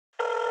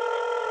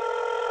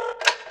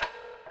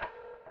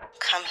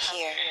Come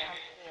here.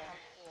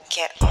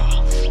 Get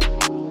off.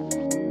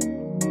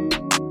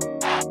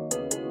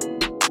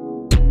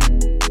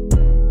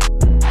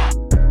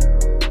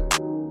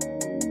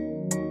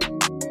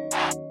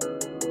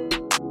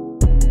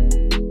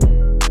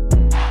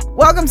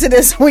 Welcome to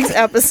this week's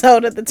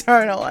episode of The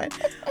Turn On.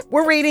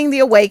 We're reading The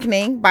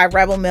Awakening by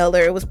Rebel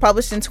Miller. It was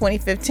published in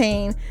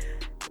 2015.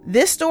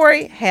 This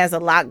story has a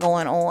lot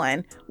going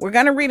on. We're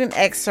going to read an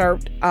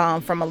excerpt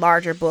from a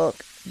larger book.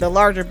 The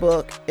larger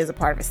book is a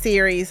part of a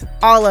series.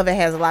 All of it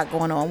has a lot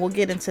going on. We'll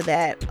get into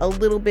that a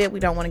little bit. We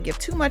don't want to give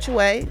too much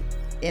away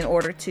in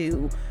order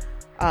to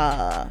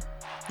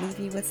leave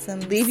you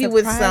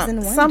with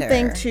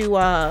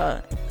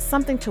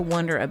something to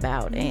wonder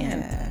about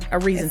and a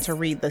reason to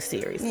read the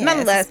series. Yeah,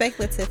 Nonetheless, it's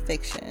speculative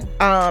fiction.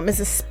 It's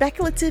a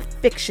speculative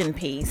fiction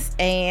piece,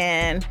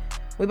 and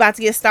we're about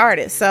to get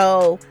started.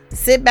 So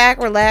sit back,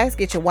 relax,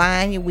 get your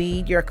wine, your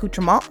weed, your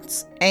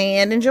accoutrements,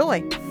 and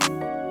enjoy.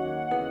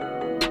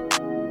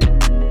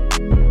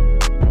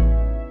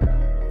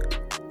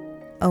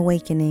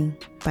 Awakening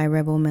by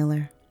Rebel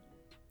Miller.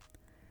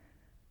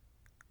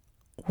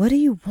 What do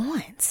you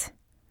want?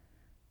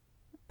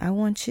 I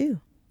want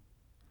you.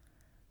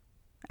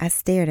 I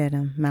stared at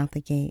him, mouth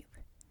agape.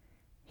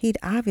 He'd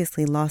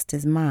obviously lost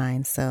his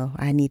mind, so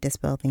I need to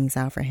spell things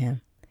out for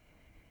him.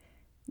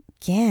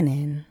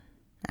 Gannon,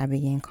 I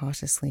began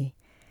cautiously.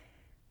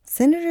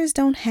 Senators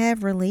don't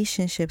have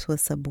relationships with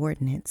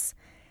subordinates.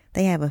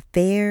 They have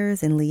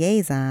affairs and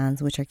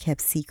liaisons which are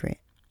kept secret.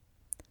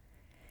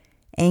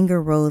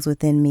 Anger rose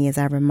within me as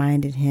I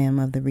reminded him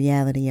of the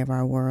reality of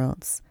our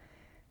worlds.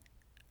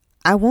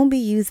 I won't be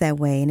used that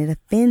way, and it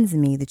offends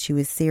me that you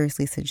would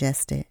seriously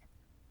suggest it.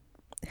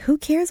 Who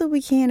cares what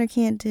we can or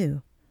can't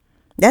do?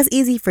 That's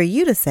easy for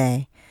you to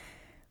say.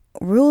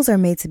 Rules are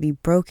made to be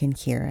broken,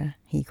 Kira,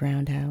 he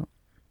ground out.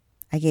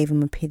 I gave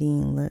him a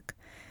pitying look.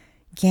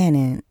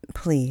 Gannon,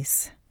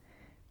 please.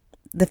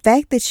 The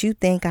fact that you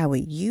think I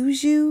would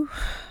use you...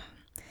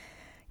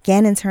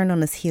 Gannon turned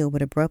on his heel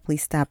but abruptly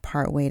stopped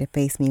partway to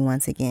face me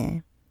once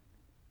again.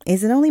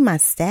 Is it only my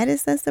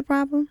status that's the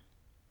problem?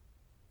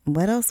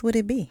 What else would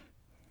it be?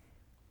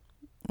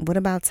 What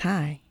about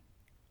Ty?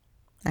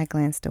 I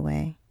glanced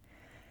away.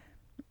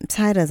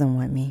 Ty doesn't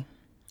want me,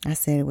 I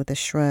said with a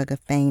shrug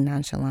of feigned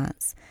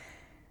nonchalance.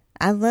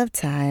 I love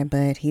Ty,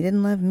 but he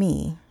didn't love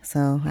me,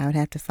 so I would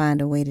have to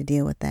find a way to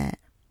deal with that.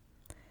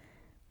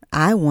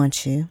 I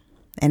want you,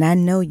 and I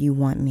know you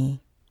want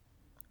me.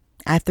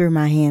 I threw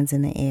my hands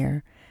in the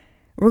air.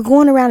 We're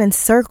going around in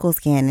circles,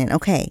 Gannon.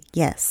 Okay,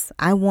 yes,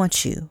 I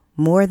want you,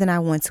 more than I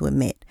want to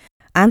admit.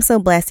 I'm so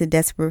blasted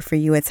desperate for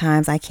you at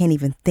times I can't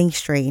even think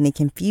straight and it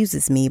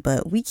confuses me,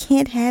 but we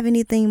can't have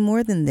anything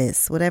more than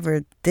this,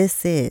 whatever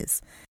this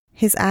is.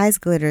 His eyes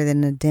glittered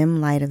in the dim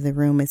light of the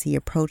room as he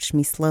approached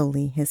me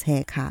slowly, his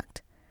head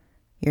cocked.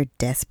 You're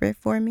desperate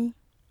for me?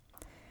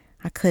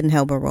 I couldn't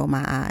help but roll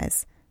my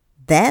eyes.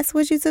 That's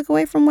what you took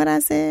away from what I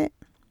said?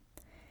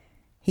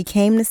 He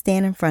came to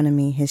stand in front of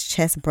me, his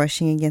chest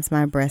brushing against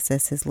my breast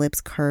as his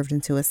lips curved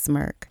into a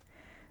smirk.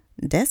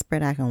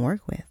 Desperate I can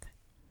work with.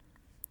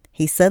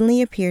 He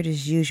suddenly appeared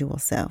his usual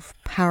self,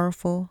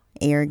 powerful,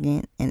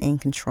 arrogant, and in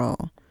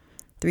control.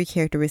 3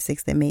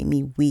 characteristics that made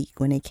me weak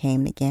when it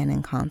came to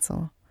Gannon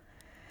Consul.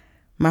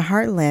 My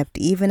heart leapt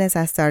even as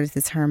I started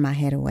to turn my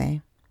head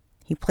away.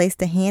 He placed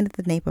a hand at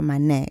the nape of my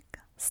neck,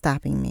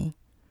 stopping me.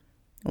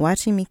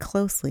 Watching me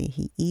closely,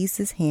 he eased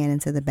his hand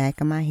into the back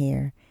of my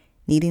hair,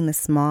 kneading the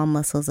small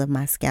muscles of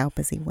my scalp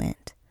as he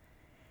went.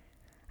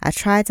 I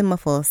tried to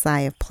muffle a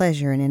sigh of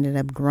pleasure and ended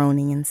up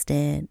groaning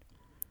instead.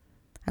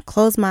 I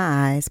closed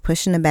my eyes,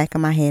 pushing the back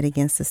of my head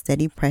against the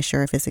steady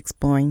pressure of his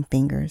exploring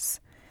fingers.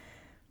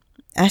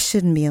 I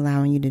shouldn't be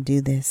allowing you to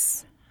do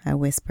this, I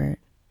whispered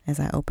as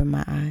I opened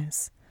my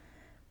eyes.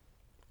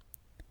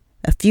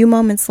 A few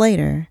moments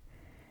later,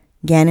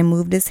 Gannon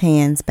moved his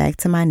hands back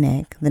to my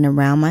neck, then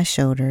around my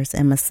shoulders,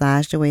 and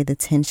massaged away the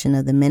tension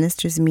of the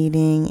minister's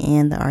meeting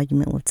and the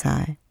argument with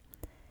Ty.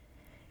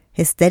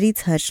 His steady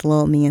touch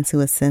lulled me into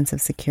a sense of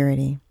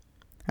security.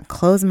 I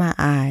closed my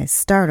eyes,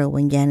 startled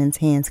when Gannon's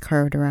hands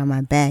curved around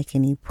my back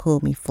and he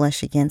pulled me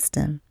flush against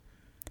him.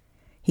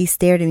 He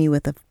stared at me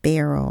with a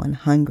feral and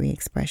hungry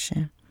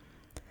expression.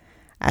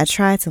 I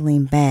tried to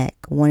lean back,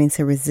 wanting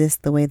to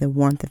resist the way the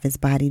warmth of his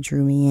body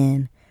drew me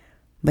in,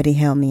 but he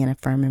held me in a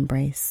firm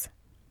embrace.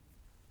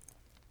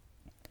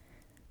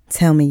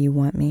 Tell me you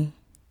want me.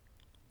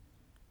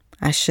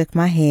 I shook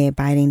my head,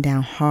 biting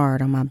down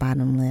hard on my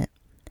bottom lip.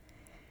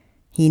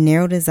 He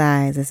narrowed his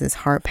eyes as his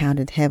heart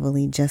pounded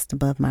heavily just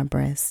above my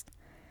breast.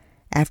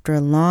 After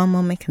a long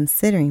moment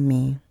considering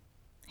me,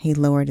 he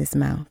lowered his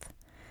mouth.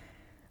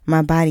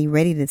 My body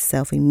readied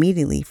itself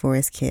immediately for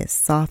his kiss,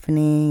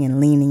 softening and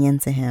leaning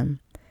into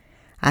him.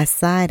 I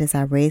sighed as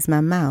I raised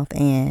my mouth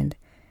and,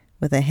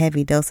 with a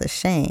heavy dose of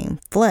shame,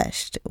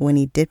 flushed when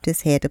he dipped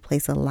his head to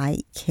place a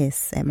light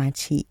kiss at my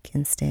cheek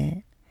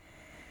instead.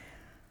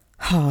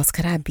 Halls,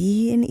 could I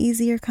be an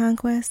easier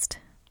conquest?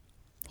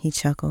 He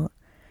chuckled.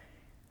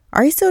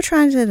 Are you still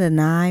trying to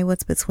deny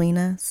what's between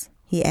us?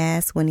 He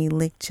asked when he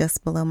licked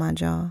just below my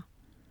jaw.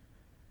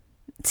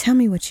 Tell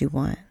me what you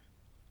want.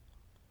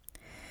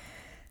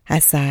 I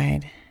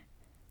sighed.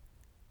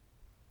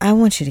 I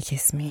want you to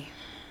kiss me.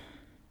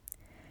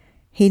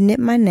 He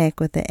nipped my neck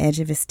with the edge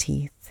of his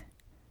teeth.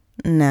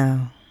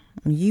 No,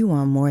 you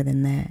want more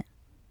than that.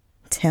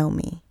 Tell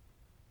me,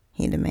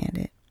 he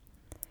demanded.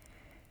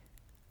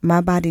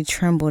 My body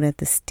trembled at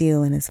the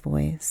steel in his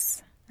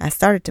voice. I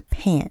started to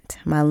pant,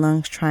 my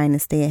lungs trying to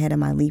stay ahead of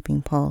my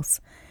leaping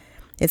pulse.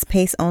 Its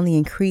pace only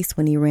increased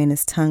when he ran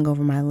his tongue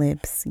over my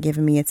lips,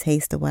 giving me a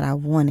taste of what I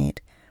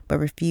wanted, but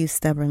refused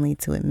stubbornly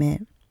to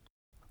admit.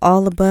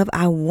 All above,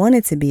 I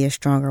wanted to be a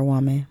stronger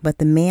woman, but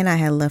the man I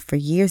had loved for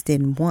years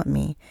didn't want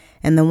me,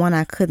 and the one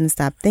I couldn't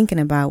stop thinking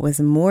about was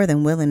more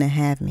than willing to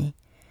have me.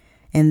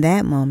 In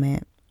that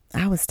moment,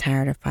 I was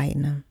tired of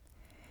fighting him.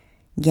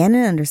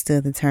 Gannon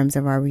understood the terms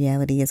of our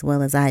reality as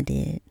well as I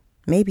did,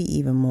 maybe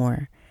even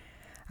more.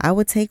 I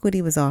would take what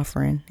he was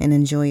offering and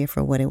enjoy it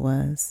for what it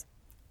was.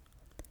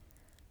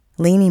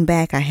 Leaning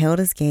back, I held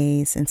his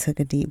gaze and took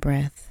a deep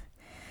breath.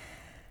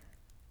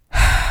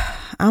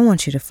 I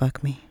want you to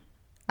fuck me.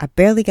 I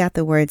barely got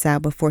the words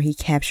out before he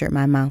captured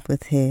my mouth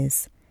with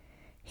his.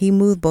 He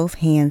moved both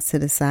hands to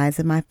the sides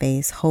of my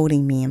face,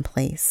 holding me in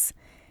place.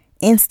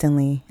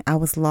 Instantly, I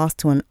was lost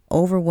to an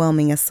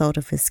overwhelming assault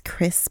of his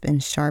crisp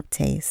and sharp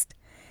taste.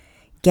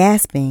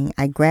 Gasping,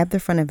 I grabbed the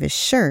front of his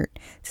shirt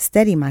to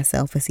steady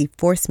myself as he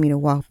forced me to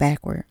walk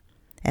backward.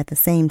 At the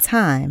same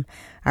time,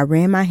 I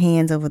ran my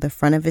hands over the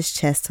front of his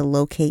chest to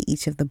locate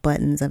each of the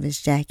buttons of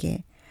his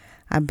jacket.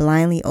 I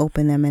blindly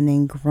opened them and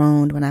then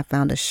groaned when I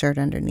found a shirt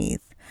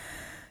underneath.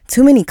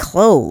 Too many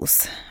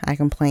clothes, I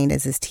complained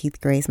as his teeth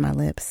grazed my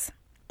lips.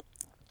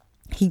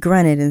 He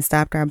grunted and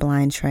stopped our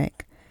blind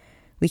trek.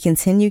 We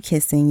continued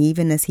kissing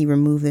even as he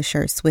removed the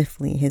shirt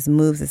swiftly, his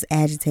moves as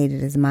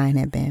agitated as mine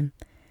had been.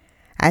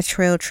 I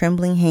trailed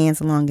trembling hands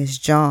along his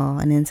jaw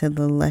and into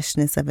the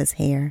lushness of his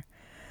hair.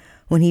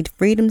 When he'd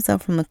freed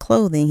himself from the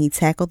clothing, he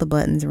tackled the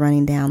buttons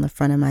running down the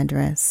front of my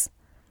dress.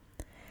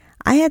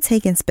 I had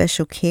taken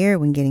special care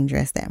when getting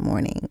dressed that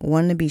morning,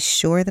 wanting to be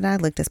sure that I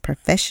looked as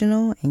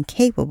professional and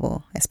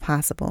capable as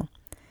possible.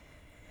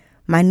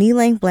 My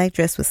knee-length black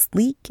dress was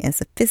sleek and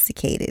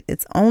sophisticated,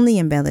 its only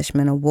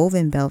embellishment a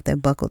woven belt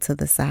that buckled to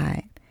the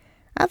side.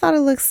 I thought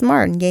it looked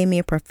smart and gave me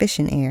a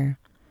proficient air.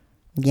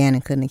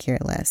 Gannon couldn't have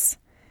cared less.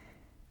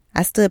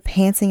 I stood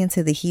panting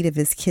into the heat of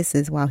his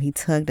kisses while he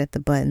tugged at the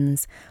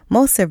buttons,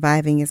 most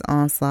surviving his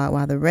onslaught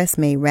while the rest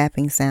made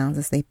rapping sounds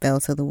as they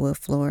fell to the wood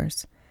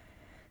floors.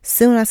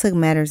 Soon I took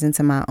matters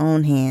into my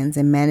own hands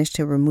and managed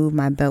to remove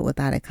my belt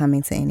without it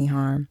coming to any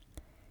harm.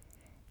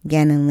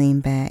 Gannon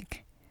leaned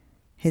back.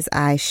 His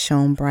eyes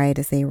shone bright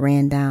as they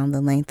ran down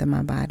the length of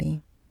my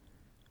body.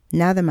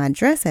 Now that my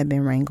dress had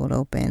been wrangled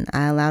open,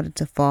 I allowed it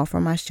to fall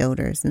from my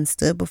shoulders and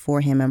stood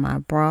before him in my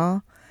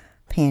bra,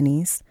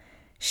 panties,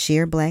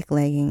 sheer black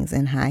leggings,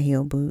 and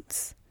high-heel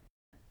boots.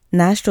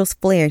 Nostrils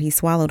flared, he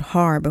swallowed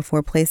hard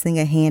before placing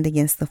a hand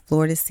against the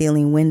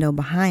floor-to-ceiling window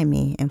behind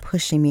me and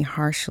pushing me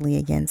harshly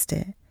against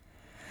it.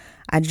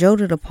 I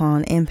jolted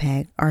upon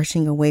impact,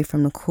 arching away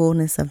from the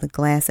coolness of the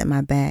glass at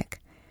my back.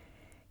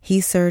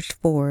 He surged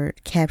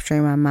forward,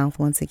 capturing my mouth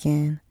once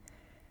again.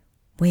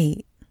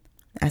 Wait,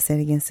 I said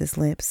against his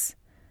lips.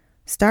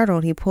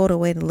 Startled, he pulled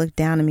away to look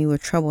down at me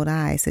with troubled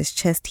eyes, his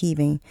chest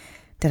heaving.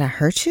 Did I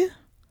hurt you?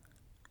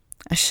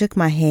 I shook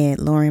my head,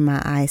 lowering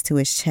my eyes to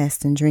his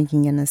chest and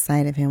drinking in the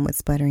sight of him with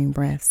sputtering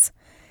breaths.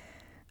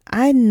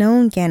 I'd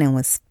known Gannon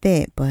was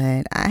fit,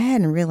 but I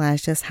hadn't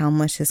realized just how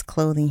much his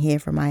clothing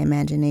hid from my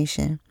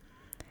imagination.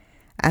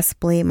 I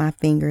splayed my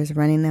fingers,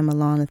 running them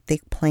along the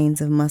thick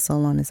planes of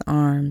muscle on his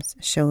arms,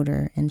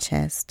 shoulder, and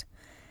chest.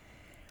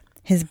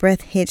 His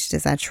breath hitched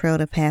as I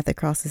trailed a path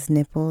across his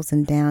nipples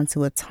and down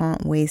to a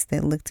taut waist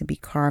that looked to be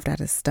carved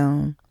out of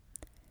stone.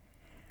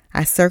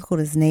 I circled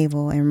his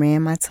navel and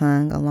ran my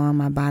tongue along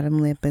my bottom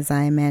lip as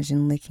I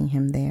imagined licking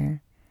him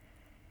there.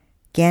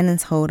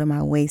 Gannon's hold on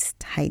my waist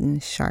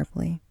tightened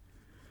sharply.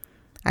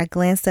 I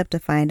glanced up to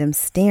find him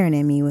staring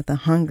at me with a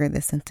hunger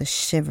that sent a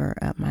shiver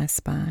up my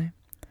spine.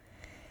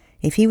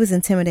 If he was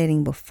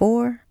intimidating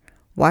before,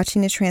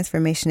 watching the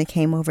transformation that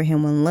came over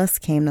him when lust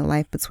came to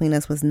life between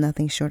us was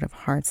nothing short of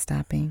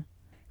heart-stopping.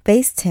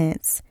 Face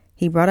tense,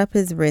 he brought up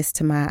his wrist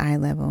to my eye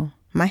level.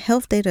 My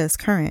health data is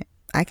current.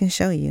 I can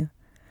show you.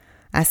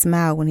 I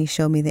smiled when he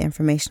showed me the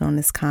information on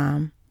his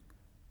comm.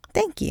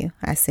 Thank you,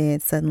 I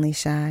said, suddenly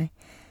shy.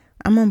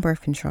 I'm on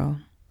birth control.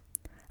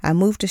 I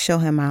moved to show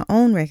him my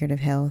own record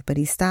of health, but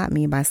he stopped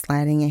me by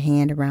sliding a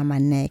hand around my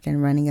neck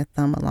and running a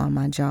thumb along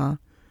my jaw.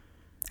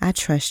 I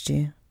trust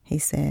you, he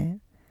said.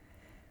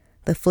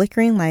 The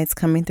flickering lights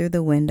coming through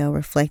the window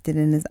reflected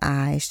in his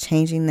eyes,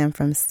 changing them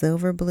from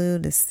silver blue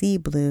to sea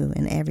blue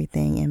and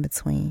everything in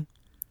between.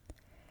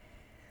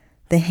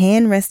 The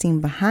hand resting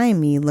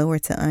behind me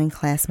lowered to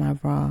unclasp my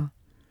bra.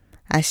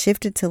 I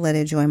shifted to let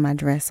it join my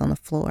dress on the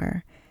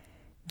floor.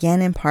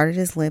 Gannon parted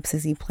his lips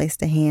as he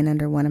placed a hand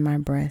under one of my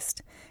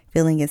breasts,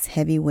 feeling its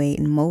heavy weight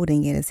and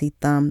molding it as he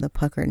thumbed the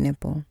puckered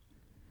nipple.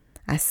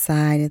 I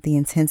sighed at the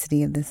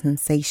intensity of the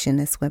sensation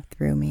that swept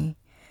through me.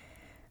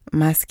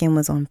 My skin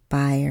was on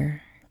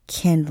fire,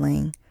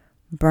 kindling,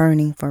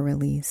 burning for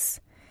release.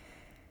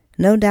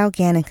 No doubt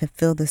Gannon could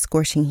feel the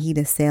scorching heat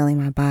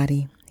assailing my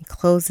body. He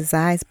closed his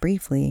eyes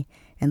briefly,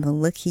 and the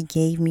look he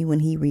gave me when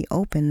he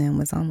reopened them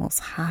was almost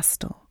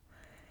hostile.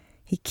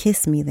 He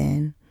kissed me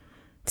then,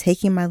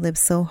 taking my lips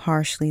so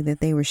harshly that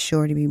they were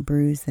sure to be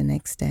bruised the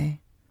next day.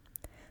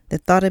 The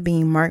thought of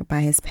being marked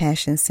by his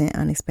passion sent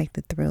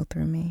unexpected thrill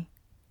through me.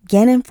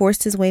 Gannon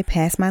forced his way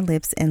past my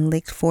lips and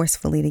licked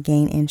forcefully to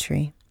gain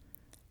entry.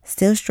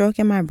 Still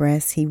stroking my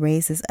breast, he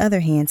raised his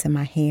other hand to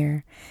my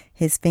hair,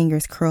 his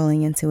fingers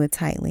curling into it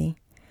tightly.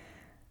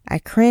 I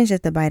cringed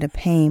at the bite of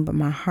pain, but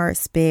my heart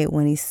sped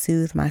when he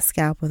soothed my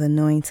scalp with a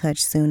knowing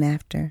touch soon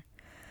after.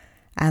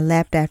 I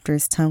lapped after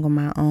his tongue on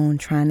my own,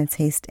 trying to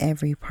taste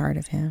every part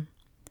of him.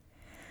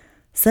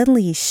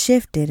 Suddenly he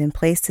shifted and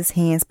placed his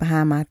hands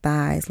behind my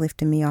thighs,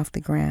 lifting me off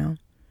the ground.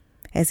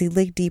 As he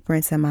licked deeper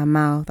into my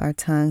mouth, our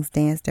tongues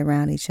danced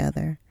around each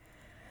other.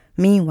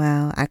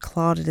 Meanwhile, I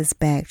clawed at his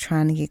back,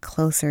 trying to get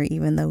closer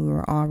even though we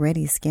were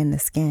already skin to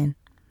skin.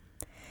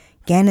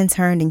 Gannon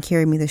turned and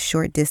carried me the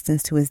short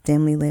distance to his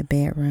dimly lit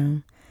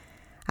bedroom.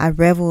 I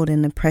reveled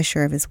in the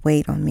pressure of his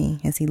weight on me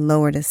as he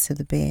lowered us to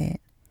the bed.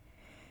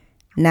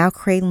 Now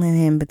cradling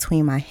him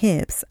between my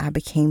hips, I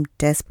became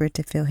desperate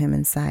to feel him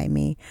inside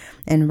me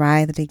and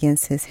writhed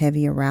against his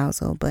heavy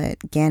arousal,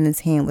 but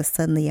Gannon's hand was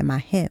suddenly at my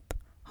hip,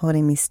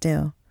 holding me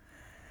still.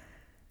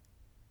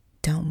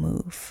 "Don't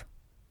move,"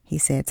 he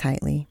said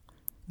tightly,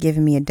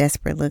 giving me a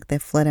desperate look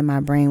that flooded my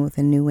brain with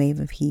a new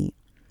wave of heat.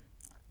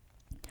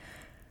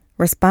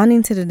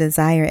 Responding to the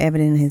desire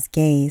evident in his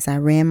gaze, I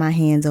ran my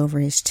hands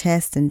over his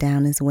chest and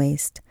down his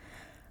waist.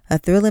 A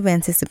thrill of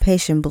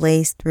anticipation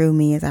blazed through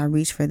me as I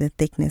reached for the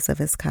thickness of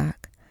his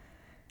cock.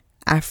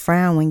 I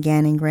frowned when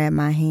Gannon grabbed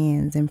my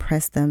hands and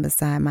pressed them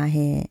beside my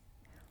head.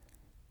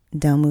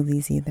 "Don't move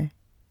these either."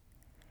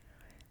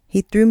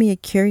 He threw me a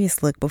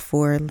curious look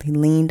before he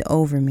leaned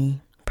over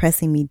me,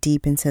 pressing me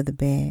deep into the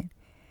bed.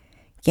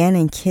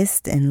 Gannon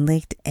kissed and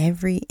licked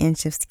every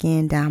inch of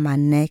skin down my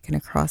neck and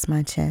across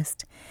my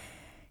chest.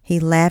 He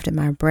laughed at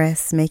my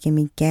breasts, making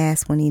me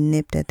gasp when he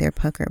nipped at their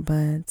puckered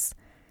buds.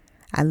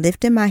 I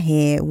lifted my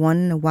head,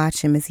 wanting to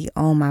watch him as he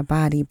owned my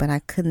body, but I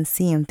couldn't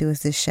see him through his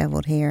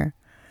disheveled hair.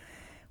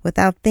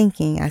 Without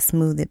thinking, I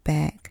smoothed it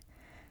back.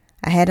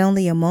 I had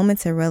only a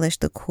moment to relish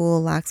the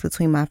cool locks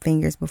between my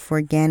fingers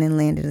before Gannon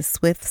landed a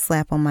swift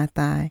slap on my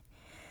thigh.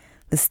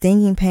 The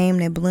stinging pain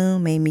that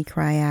bloomed made me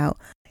cry out.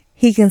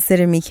 He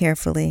considered me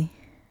carefully.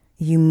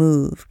 "You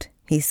moved,"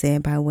 he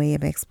said by way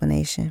of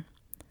explanation.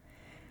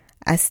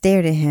 I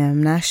stared at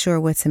him, not sure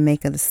what to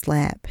make of the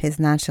slap, his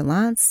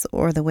nonchalance,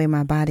 or the way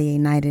my body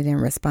ignited in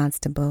response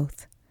to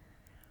both.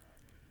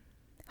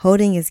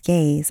 Holding his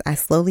gaze, I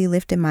slowly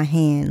lifted my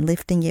hand,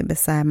 lifting it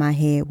beside my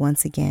head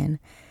once again.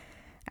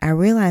 I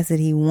realized that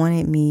he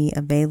wanted me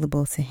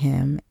available to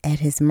him,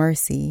 at his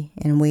mercy,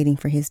 and waiting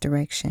for his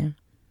direction.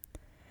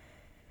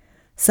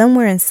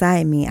 Somewhere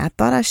inside me, I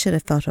thought I should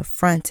have felt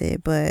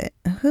affronted, but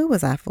who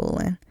was I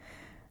fooling?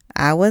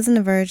 I wasn't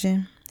a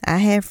virgin. I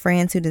had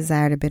friends who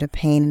desired a bit of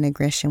pain and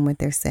aggression with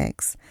their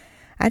sex.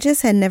 I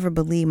just had never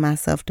believed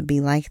myself to be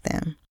like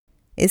them.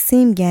 It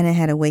seemed Gannon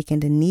had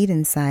awakened a need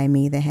inside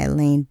me that had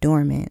lain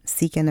dormant,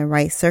 seeking the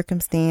right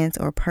circumstance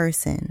or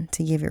person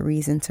to give it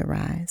reason to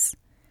rise.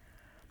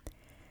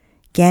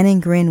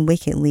 Gannon grinned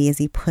wickedly as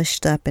he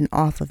pushed up and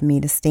off of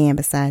me to stand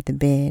beside the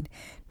bed,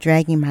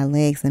 dragging my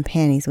legs and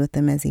panties with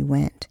him as he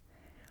went.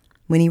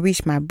 When he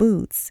reached my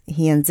boots,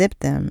 he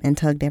unzipped them and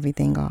tugged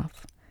everything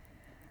off.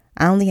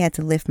 I only had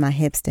to lift my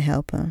hips to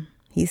help him.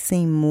 He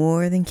seemed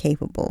more than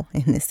capable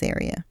in this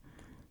area.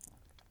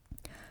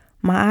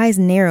 My eyes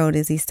narrowed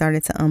as he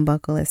started to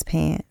unbuckle his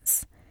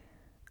pants.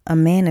 A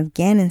man of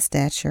Gannon's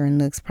stature and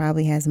looks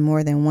probably has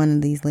more than one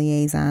of these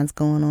liaisons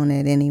going on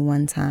at any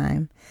one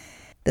time.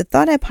 The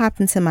thought had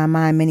popped into my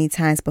mind many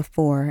times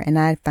before, and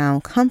I had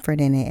found comfort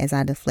in it as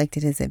I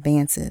deflected his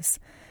advances.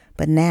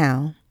 But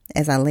now,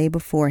 as I lay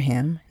before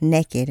him,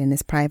 naked in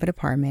his private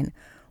apartment,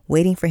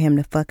 waiting for him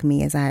to fuck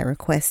me as I had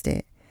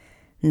requested,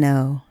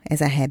 no,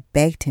 as I had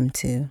begged him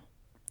to,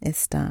 it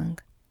stung.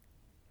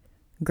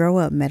 Grow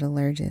up,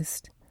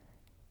 metallurgist.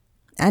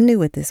 I knew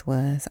what this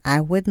was.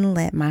 I wouldn't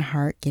let my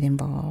heart get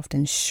involved,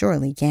 and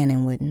surely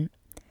Gannon wouldn't.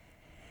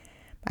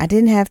 I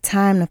didn't have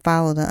time to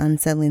follow the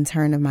unsettling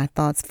turn of my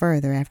thoughts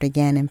further after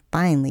Gannon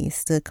finally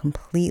stood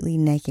completely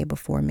naked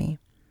before me.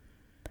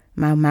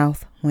 My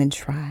mouth went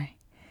dry.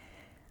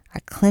 I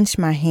clenched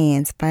my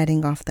hands,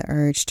 fighting off the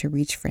urge to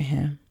reach for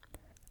him.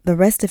 The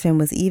rest of him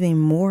was even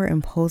more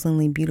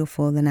imposingly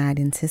beautiful than I had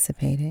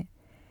anticipated.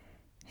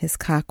 His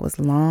cock was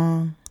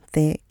long,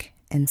 thick,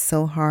 and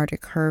so hard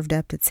it curved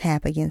up to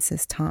tap against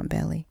his taut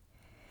belly.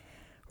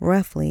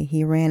 Roughly,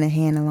 he ran a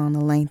hand along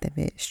the length of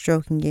it,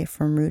 stroking it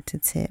from root to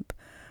tip,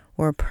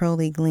 where a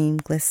pearly gleam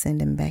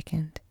glistened and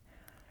beckoned.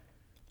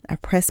 I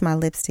pressed my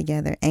lips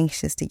together,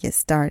 anxious to get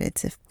started,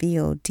 to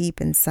feel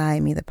deep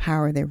inside me the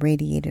power that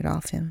radiated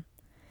off him.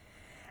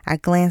 I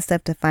glanced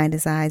up to find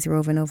his eyes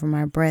roving over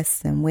my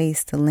breasts and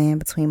waist to land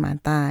between my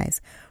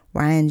thighs,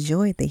 where I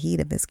enjoyed the heat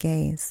of his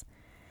gaze.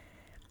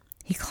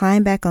 He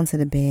climbed back onto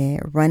the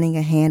bed, running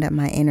a hand up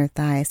my inner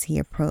thigh as he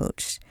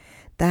approached.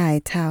 "Thy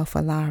tau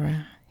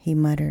falara," he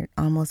muttered,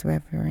 almost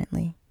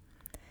reverently.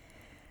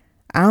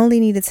 I only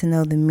needed to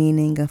know the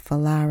meaning of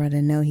falara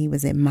to know he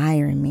was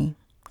admiring me,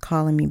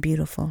 calling me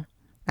beautiful.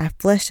 I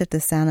flushed at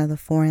the sound of the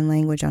foreign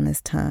language on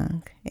his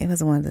tongue. It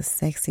was one of the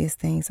sexiest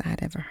things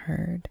I'd ever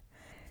heard.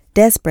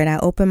 Desperate, I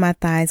opened my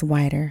thighs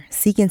wider,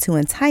 seeking to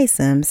entice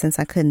him since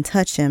I couldn't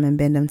touch him and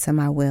bend him to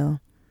my will.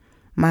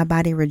 My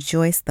body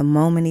rejoiced the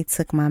moment he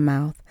took my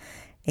mouth,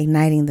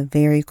 igniting the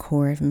very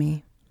core of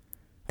me.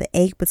 The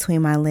ache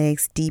between my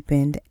legs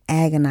deepened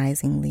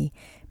agonizingly,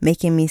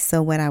 making me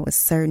so wet I was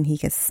certain he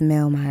could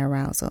smell my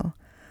arousal.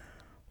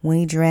 When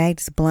he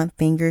dragged his blunt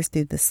fingers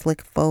through the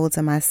slick folds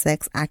of my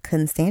sex, I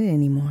couldn't stand it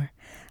anymore.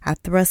 I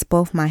thrust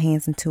both my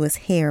hands into his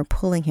hair,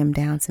 pulling him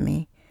down to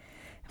me.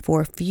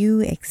 For a few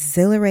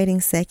exhilarating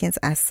seconds,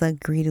 I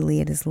sucked greedily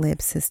at his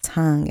lips, his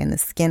tongue, and the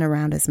skin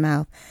around his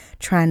mouth,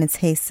 trying to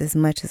taste as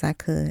much as I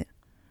could.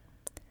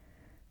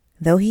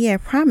 Though he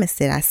had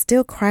promised it, I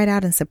still cried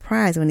out in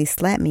surprise when he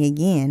slapped me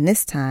again,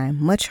 this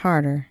time much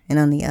harder and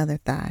on the other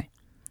thigh.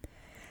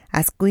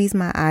 I squeezed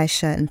my eyes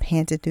shut and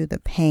panted through the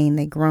pain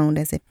that groaned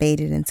as it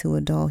faded into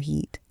a dull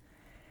heat.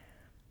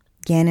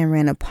 Gannon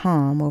ran a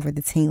palm over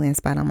the tingling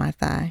spot on my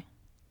thigh.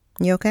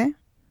 "You okay?"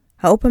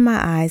 I opened my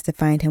eyes to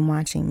find him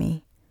watching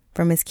me.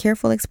 From his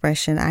careful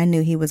expression, I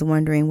knew he was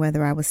wondering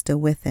whether I was still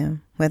with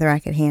him, whether I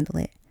could handle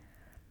it.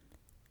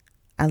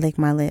 I licked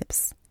my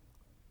lips.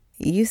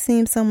 "You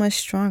seem so much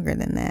stronger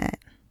than that."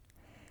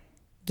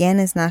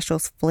 Gannon's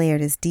nostrils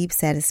flared as deep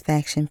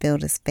satisfaction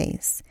filled his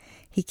face.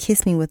 He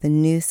kissed me with a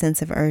new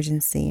sense of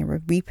urgency and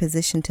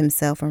repositioned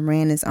himself and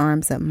ran his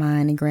arms up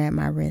mine and grabbed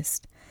my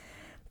wrist.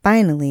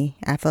 Finally,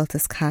 I felt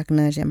his cock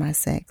nudge at my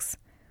sex.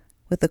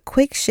 With a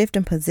quick shift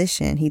in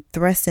position, he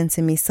thrust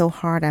into me so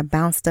hard I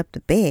bounced up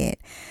the bed.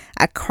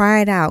 I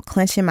cried out,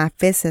 clenching my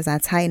fists as I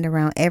tightened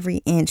around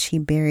every inch he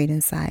buried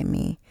inside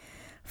me.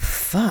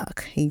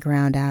 "Fuck," he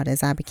ground out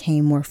as I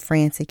became more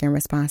frantic in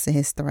response to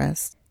his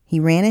thrust. He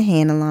ran a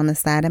hand along the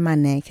side of my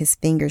neck, his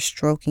fingers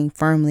stroking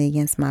firmly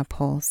against my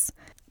pulse.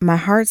 My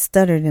heart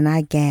stuttered and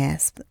I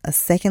gasped. A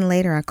second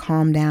later, I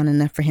calmed down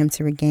enough for him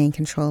to regain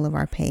control of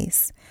our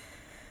pace.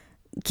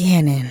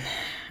 "Gannon,"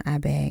 I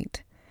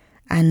begged.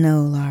 "I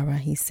know, Lara,"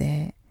 he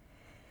said.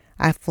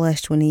 I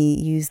flushed when he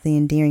used the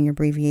endearing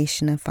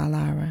abbreviation of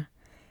Falara.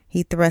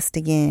 He thrust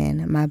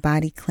again. My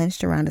body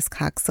clenched around his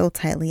cock so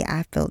tightly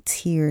I felt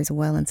tears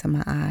well into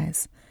my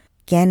eyes.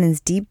 Gannon's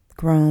deep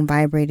groan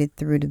vibrated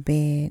through the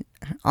bed.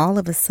 All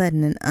of a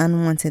sudden, an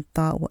unwanted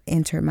thought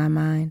entered my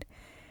mind.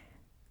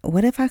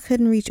 What if I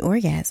couldn't reach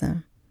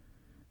orgasm?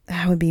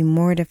 I would be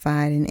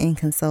mortified and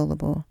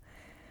inconsolable.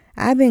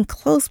 I've been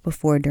close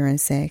before during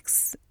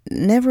sex.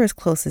 Never as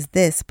close as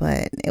this,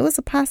 but it was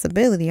a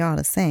possibility all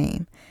the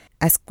same.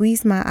 I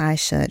squeezed my eyes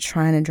shut,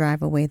 trying to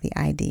drive away the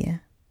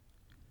idea.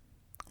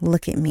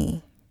 "Look at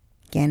me,"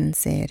 Gannon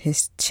said,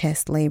 his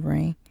chest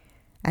laboring.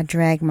 I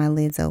dragged my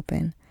lids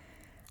open.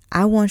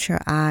 "I want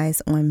your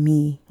eyes on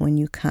me when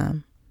you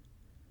come."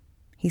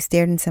 He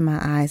stared into my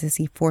eyes as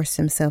he forced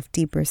himself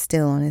deeper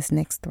still on his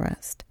next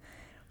thrust.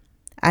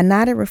 I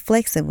nodded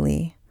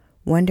reflexively,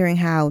 wondering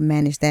how I would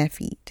manage that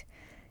feat.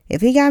 If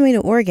he got me to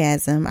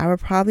orgasm, I would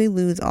probably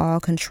lose all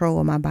control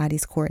of my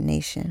body's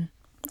coordination.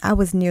 I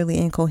was nearly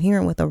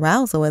incoherent with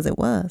arousal as it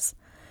was.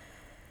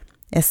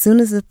 As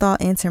soon as the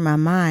thought entered my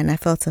mind, I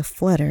felt a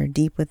flutter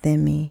deep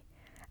within me.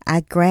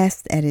 I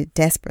grasped at it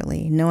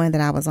desperately, knowing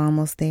that I was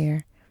almost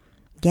there.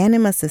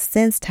 Gannon must have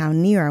sensed how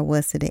near I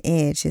was to the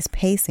edge. His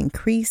pace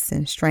increased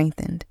and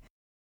strengthened.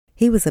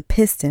 He was a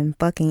piston,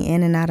 bucking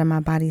in and out of my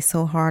body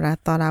so hard I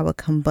thought I would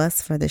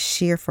combust for the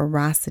sheer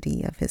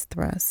ferocity of his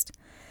thrust.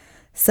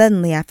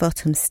 Suddenly, I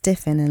felt him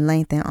stiffen and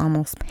lengthen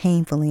almost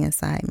painfully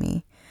inside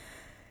me.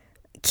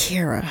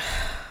 "Kira,"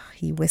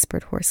 he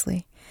whispered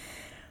hoarsely.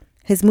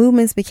 His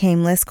movements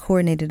became less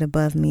coordinated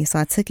above me, so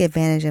I took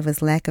advantage of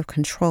his lack of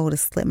control to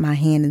slip my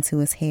hand into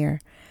his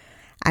hair.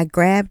 I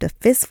grabbed a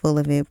fistful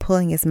of it,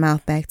 pulling his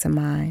mouth back to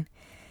mine.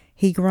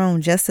 He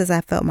groaned just as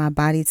I felt my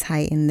body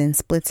tighten, then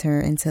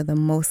splinter into the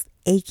most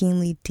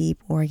achingly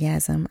deep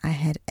orgasm I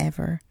had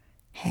ever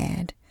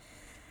had.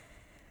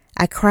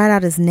 I cried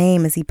out his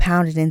name as he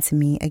pounded into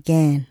me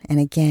again and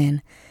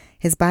again.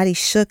 His body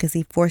shook as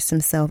he forced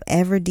himself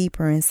ever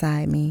deeper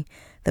inside me,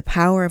 the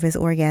power of his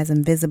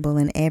orgasm visible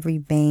in every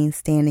vein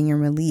standing in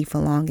relief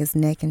along his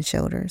neck and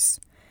shoulders.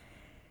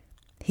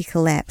 He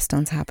collapsed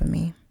on top of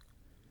me.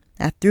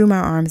 I threw my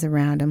arms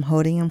around him,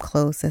 holding him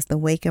close as the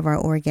wake of our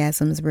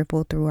orgasms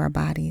rippled through our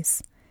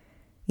bodies.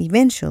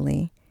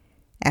 Eventually,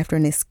 after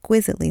an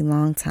exquisitely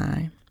long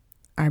time,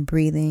 our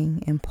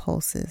breathing and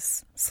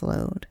pulses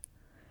slowed.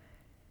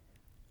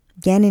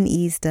 Gannon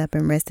eased up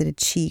and rested a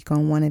cheek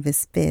on one of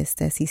his fists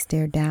as he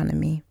stared down at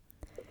me.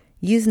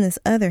 Using his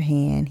other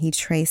hand, he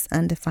traced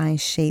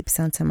undefined shapes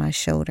onto my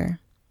shoulder.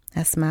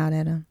 I smiled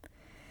at him.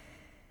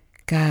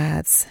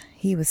 Gods,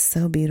 he was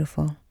so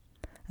beautiful.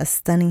 A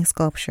stunning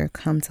sculpture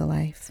come to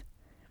life.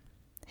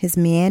 His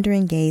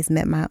meandering gaze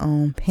met my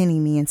own,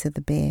 pinning me into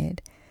the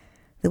bed.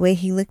 The way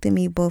he looked at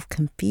me both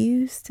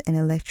confused and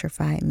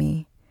electrified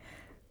me.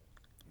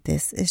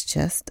 This is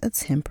just a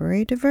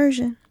temporary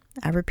diversion.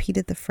 I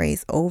repeated the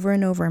phrase over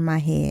and over in my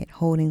head,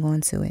 holding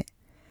on to it.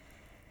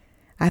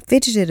 I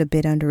fidgeted a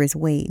bit under his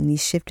weight, and he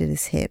shifted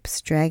his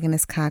hips, dragging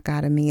his cock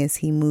out of me as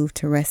he moved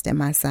to rest at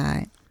my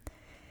side.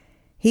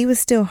 He was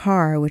still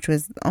hard, which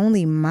was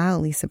only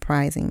mildly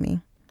surprising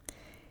me.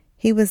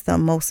 He was the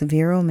most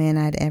virile man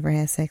I'd ever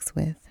had sex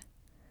with.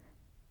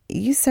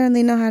 You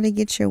certainly know how to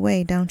get your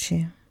way, don't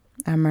you?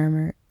 I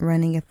murmured,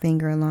 running a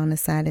finger along the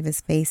side of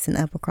his face and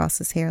up across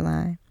his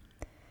hairline.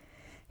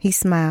 He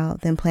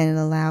smiled, then planted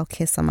a loud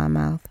kiss on my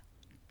mouth.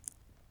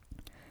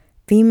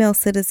 Female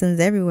citizens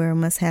everywhere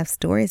must have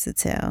stories to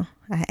tell,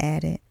 I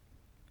added.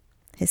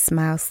 His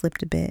smile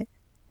slipped a bit.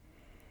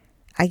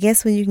 I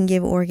guess when you can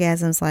give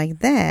orgasms like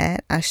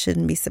that, I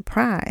shouldn't be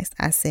surprised,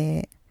 I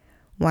said,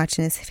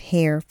 watching his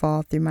hair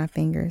fall through my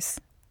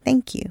fingers.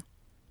 Thank you.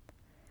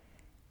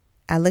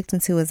 I looked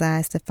into his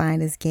eyes to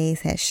find his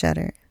gaze had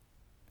shuddered.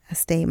 I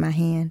stayed my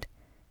hand.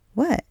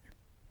 What?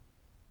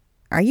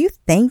 Are you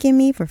thanking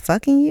me for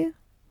fucking you?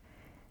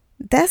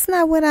 That's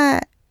not what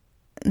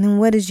Then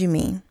what did you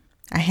mean?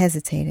 I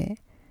hesitated.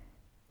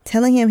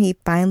 Telling him he'd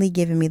finally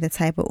given me the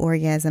type of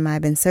orgasm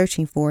I'd been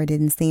searching for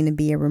didn't seem to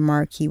be a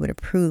remark he would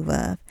approve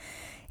of.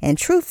 And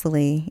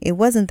truthfully, it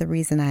wasn't the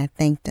reason I had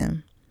thanked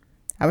him.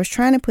 I was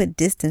trying to put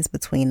distance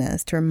between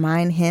us to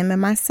remind him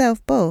and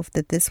myself both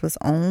that this was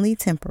only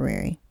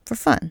temporary, for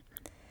fun.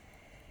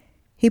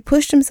 He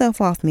pushed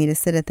himself off me to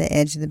sit at the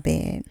edge of the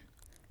bed.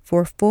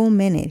 For a full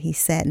minute, he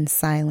sat in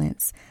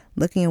silence,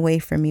 looking away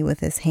from me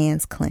with his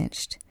hands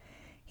clenched.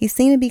 He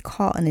seemed to be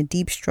caught in a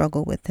deep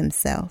struggle with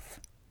himself.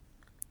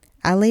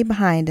 I lay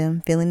behind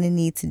him, feeling the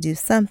need to do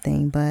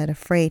something, but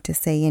afraid to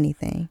say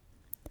anything.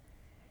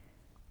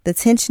 The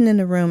tension in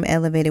the room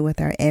elevated with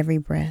our every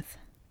breath.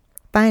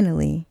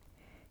 Finally,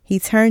 he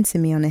turned to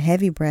me on a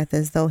heavy breath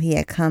as though he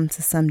had come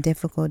to some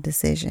difficult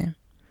decision.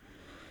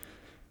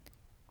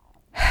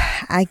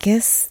 I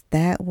guess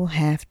that will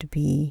have to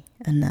be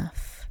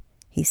enough,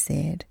 he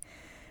said,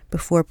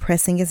 before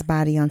pressing his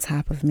body on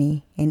top of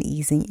me and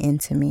easing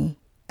into me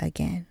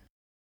again.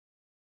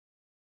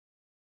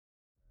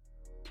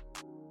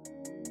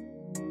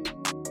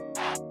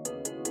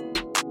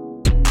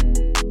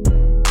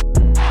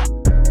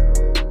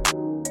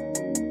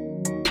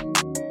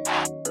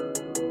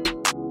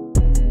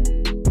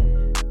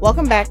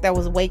 Welcome back. That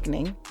was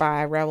Awakening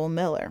by Rebel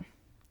Miller.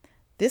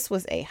 This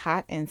was a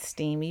hot and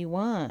steamy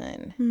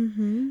one.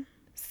 Mm-hmm.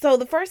 So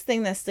the first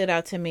thing that stood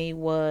out to me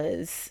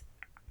was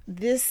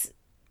this.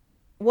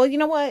 Well, you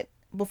know what?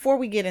 Before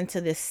we get into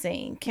this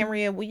scene,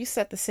 Kenria, will you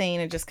set the scene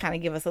and just kind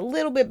of give us a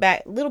little bit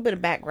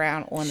of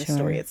background on the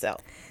story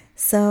itself?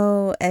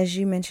 So, as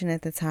you mentioned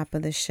at the top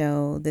of the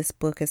show, this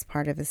book is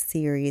part of a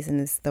series, and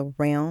it's the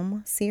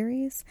Realm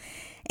series,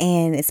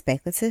 and it's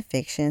speculative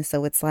fiction.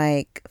 So it's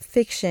like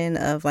fiction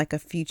of like a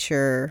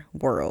future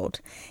world,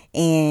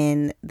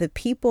 and the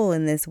people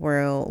in this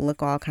world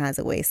look all kinds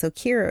of ways. So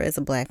Kira is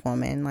a black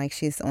woman, like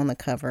she's on the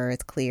cover.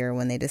 It's clear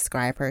when they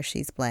describe her,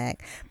 she's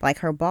black. Like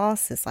her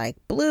boss is like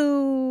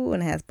blue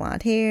and has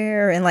blonde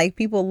hair, and like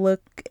people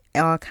look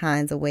all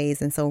kinds of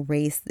ways. And so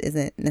race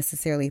isn't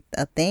necessarily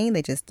a thing.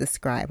 They just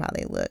describe how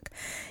they look.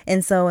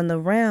 And so in the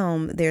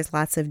Realm, there's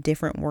lots of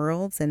different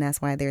worlds, and that's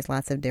why there's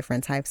lots of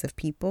different types of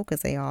people,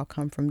 because they all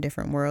come from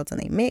different worlds and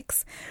they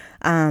mix.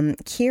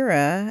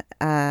 Kira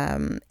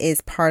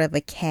is part of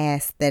a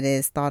caste that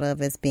is thought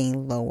of as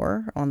being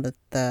lower on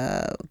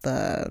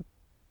the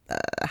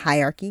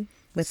hierarchy.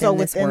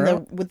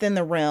 Within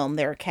the realm,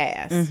 they're a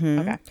caste. Mm-hmm.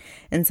 Okay.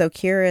 And so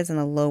Kira is in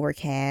a lower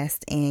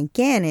caste, and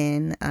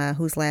Ganon,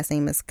 whose last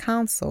name is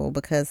Council,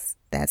 because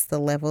that's the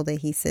level that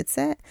he sits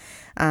at.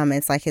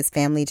 It's like his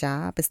family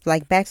job. It's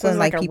like back when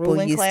like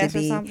people used to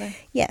be.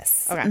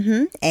 Yes. Okay.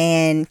 Mm-hmm.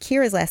 And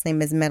Kira's last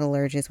name is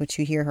Metallurgist, which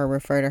you hear her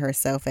refer to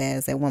herself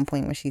as at one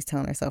point when she's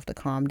telling herself to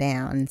calm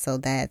down. And so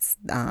that's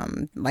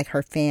like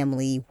her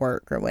family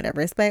work or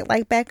whatever. It's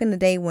like back in the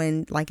day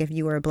when like if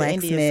you were a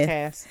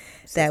blacksmith,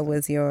 that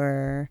was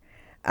your.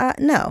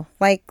 No,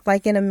 like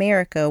in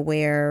America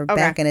where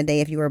back in the day,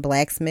 if you were a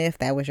blacksmith,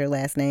 that was your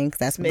last name because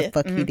that's Smith.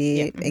 What the fuck you did.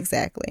 Yeah. Mm-hmm.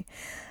 Exactly.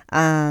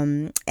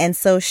 And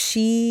so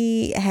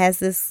she has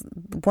this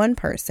one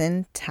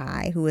person,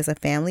 Ty, who is a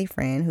family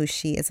friend who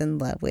she is in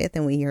love with.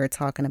 And we hear her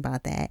talking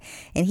about that.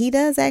 And he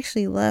does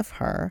actually love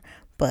her,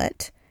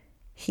 but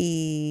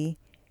he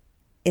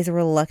is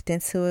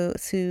reluctant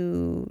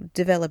to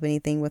develop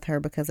anything with her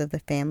because of the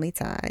family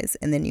ties.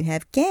 And then you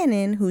have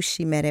Ganon, who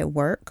she met at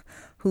work,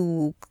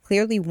 who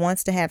clearly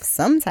wants to have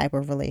some type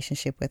of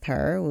relationship with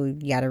her. Well,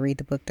 you got to read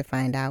the book to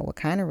find out what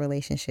kind of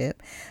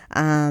relationship.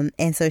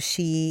 And so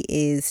she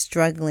is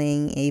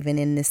struggling even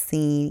in the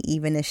scene,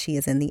 even as she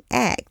is in the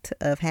act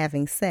of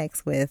having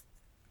sex, with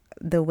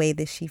the way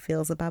that she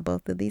feels about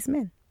both of these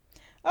men.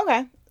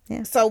 Okay.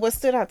 Yeah. So what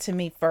stood out to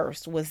me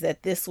first was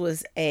that this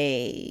was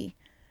a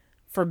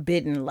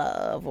forbidden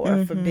love or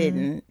a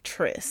forbidden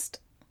tryst.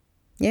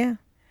 Yeah.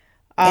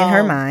 In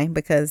her mind,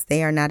 because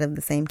they are not of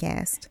the same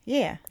cast.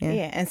 Yeah.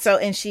 And so,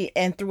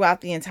 and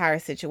throughout the entire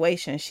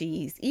situation,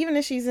 even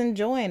if she's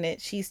enjoying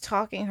it, she's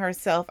talking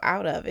herself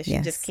out of it. She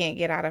just can't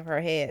get out of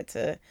her head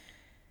to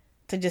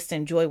just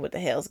enjoy what the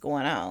hell's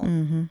going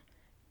on.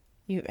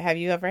 Have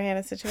you ever had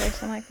a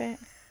situation like that?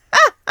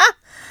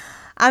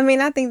 I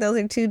mean, I think those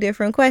are two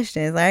different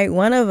questions, right?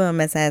 One of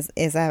them is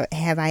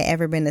have I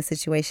ever been in a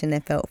situation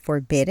that felt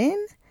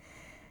forbidden?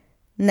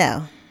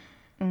 No.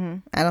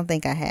 I don't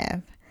think I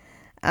have.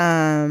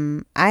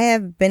 I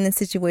have been in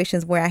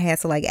situations where I had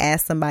to like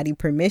ask somebody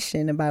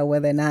permission about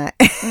whether or not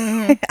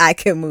I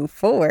could move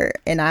forward,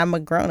 and I'm a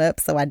grown up,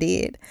 so I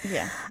did.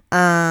 Yeah.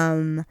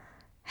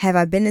 Have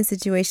I been in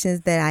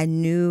situations that I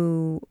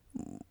knew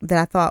that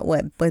I thought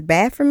was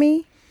bad for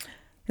me?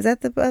 Is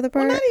that the other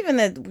part? Well, not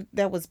even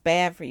that was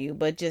bad for you,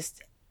 but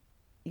just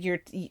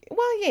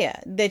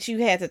that you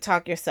had to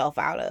talk yourself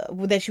out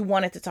of, that you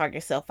wanted to talk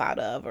yourself out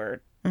of,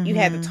 or you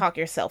had to talk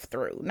yourself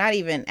through, not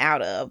even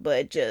out of,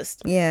 but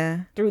just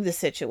through the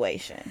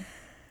situation.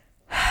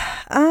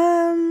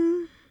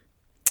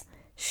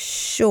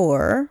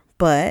 Sure,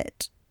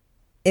 but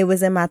it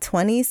was in my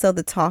 20s, so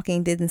the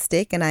talking didn't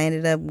stick, and I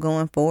ended up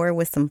going forward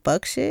with some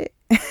fuck shit.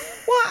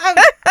 Well,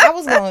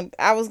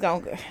 I was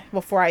going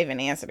before I even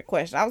answer the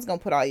question, I was going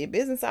to put all your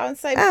business out and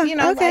say,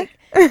 okay. like,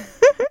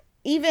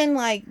 even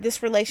like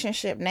this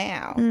relationship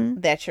now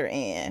that you're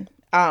in,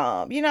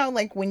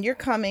 like when you're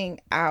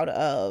coming out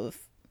of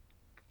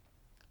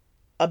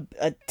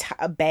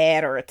a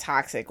bad or a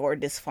toxic or a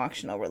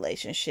dysfunctional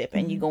relationship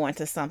and you go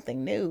into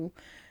something new,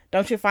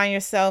 don't you find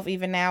yourself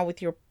even now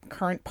with your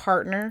current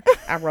partner?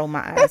 I roll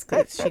my eyes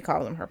because she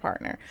calls him her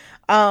partner.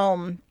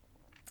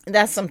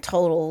 That's some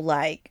total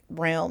like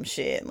realm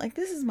shit. Like,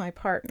 this is my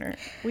partner.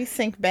 We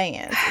sync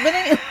bands. But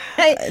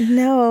anyway,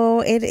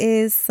 no, it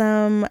is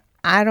some.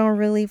 I don't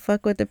really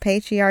fuck with the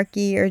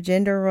patriarchy or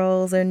gender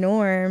roles or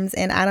norms,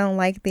 and I don't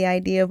like the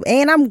idea of.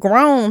 And I'm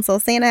grown, so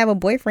saying I have a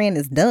boyfriend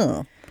is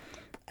dumb.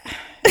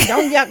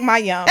 Don't yuck my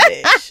young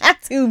bitch.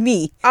 To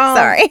me.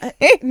 Sorry.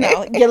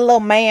 No, your little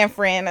man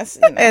friend. That's,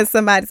 as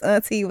somebody's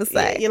auntie would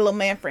say. Your little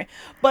man friend.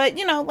 But,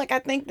 like, I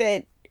think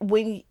that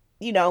when,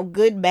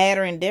 good, bad,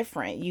 or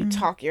indifferent, you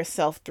talk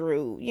yourself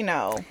through,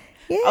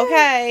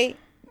 okay,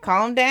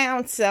 calm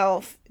down,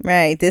 self.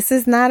 Right. This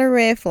is not a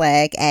red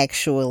flag,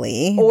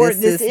 actually. Or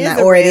this is not,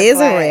 a or red it is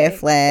flag. A red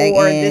flag.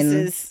 Or this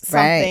is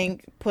something,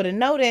 right. Put a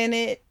note in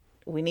it.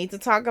 We need to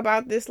talk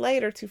about this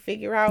later to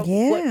figure out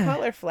what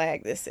color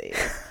flag this is.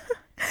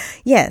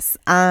 Yes.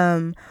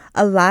 A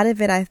lot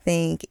of it, I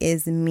think,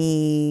 is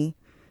me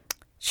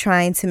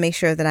trying to make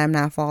sure that I'm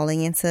not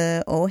falling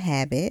into old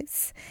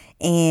habits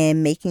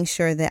and making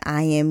sure that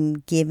I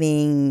am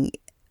turning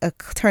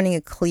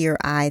a clear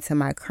eye to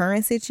my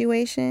current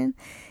situation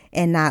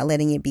and not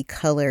letting it be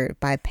colored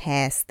by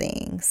past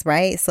things,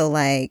 right? So,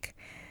 like,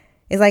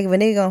 it's like if a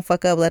nigga gonna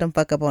fuck up, let him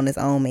fuck up on his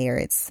own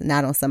merits,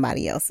 not on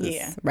somebody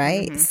else's,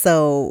 right?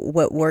 So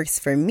what works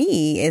for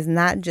me is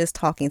not just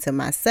talking to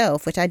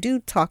myself, which I do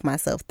talk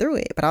myself through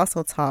it, but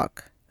also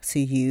talk to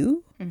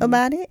you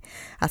about it.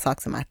 I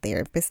talk to my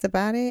therapist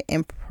about it,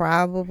 and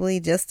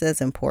probably just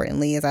as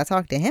importantly as I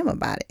talk to him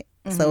about it.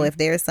 So if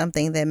there's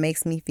something that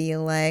makes me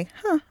feel like,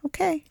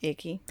 okay,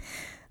 icky,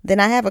 then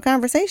I have a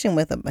conversation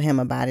with him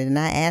about it, and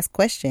I ask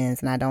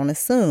questions, and I don't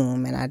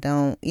assume, and I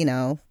don't,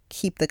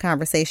 keep the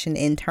conversation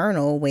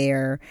internal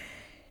where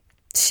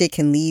shit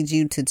can lead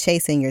you to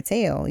chasing your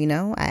tail.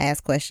 I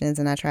ask questions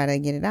and I try to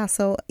get it out.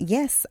 So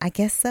yes, I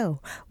guess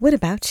so. What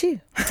about you?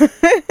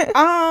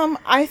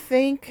 I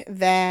think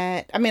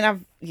that,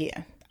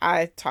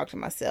 I talk to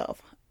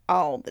myself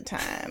all the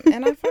time,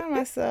 and I find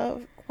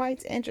myself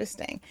quite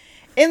interesting.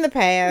 In the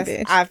past,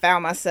 I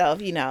found myself,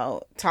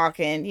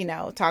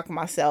 talking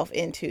myself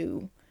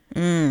into,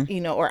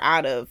 or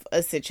out of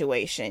a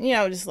situation,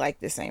 just like,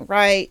 this ain't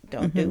right.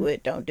 Don't do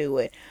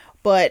it.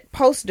 But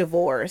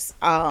post-divorce,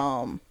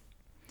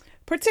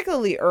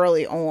 particularly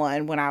early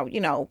on when I,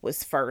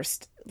 was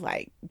first,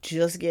 like,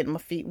 just getting my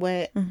feet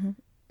wet.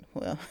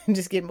 Well,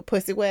 just getting my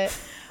pussy wet.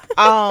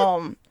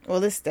 Well,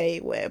 it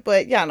stayed wet,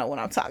 but y'all know what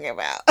I'm talking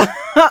about.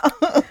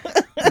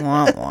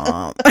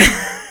 Womp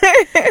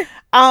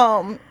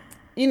womp.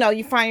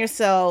 You find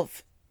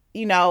yourself,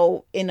 in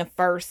the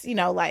first,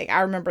 like,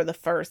 I remember the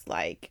first,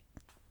 like,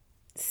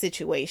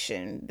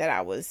 situation that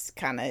I was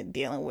kind of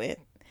dealing with,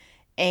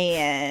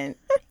 and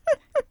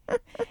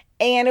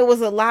it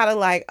was a lot of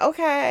like,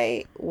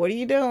 okay, what are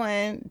you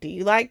doing? Do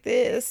you like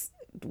this?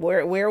 Where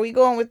are we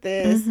going with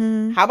this?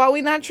 How about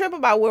we not trip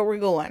about where we're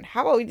going?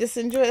 How about we just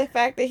enjoy the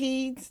fact that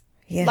he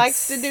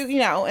likes to do,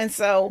 and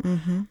so,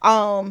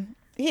 I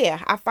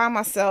found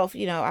myself,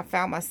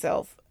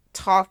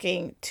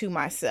 talking to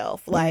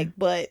myself, like,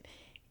 but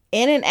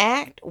in an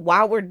act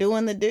while we're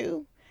doing the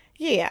do,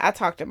 I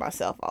talk to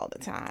myself all the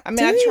time. I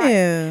mean, I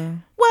try.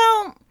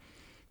 Well,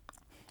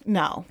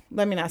 no,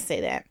 let me not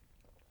say that.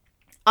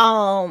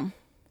 I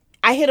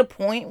hit a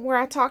point where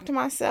I talk to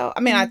myself. I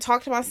mean, I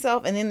talk to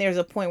myself, and then there's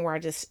a point where I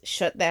just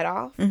shut that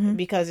off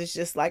because it's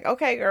just like,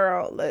 okay,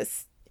 girl,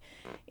 let's,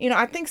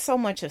 I think so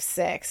much of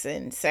sex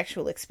and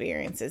sexual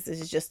experiences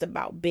is just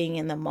about being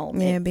in the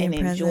moment Yeah, and being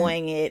present.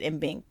 enjoying it and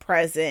being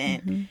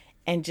present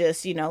and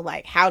just,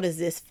 like, how does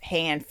this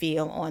hand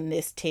feel on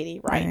this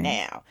titty right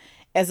now?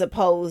 As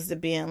opposed to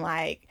being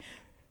like,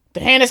 the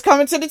hand is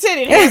coming to the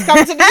titty, the hand is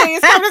coming to the titty,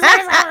 it's coming to the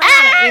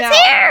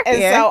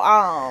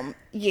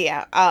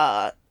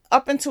titty,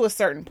 up until a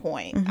certain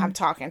point, I'm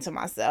talking to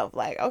myself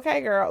like,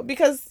 okay, girl,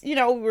 because, we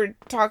were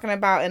talking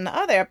about in the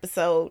other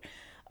episode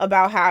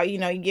about how, you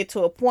get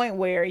to a point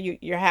where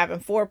you're having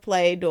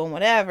foreplay, doing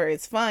whatever.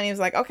 It's fun. He was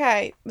like,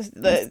 okay, let's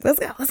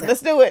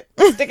do it.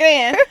 Stick it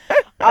in.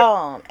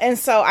 And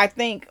so I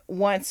think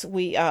once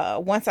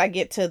I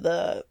get to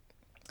the,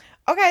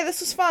 okay,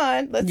 this was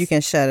fun. You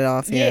can shut it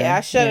off. Yeah,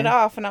 I shut it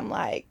off and I'm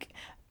like,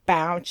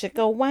 bow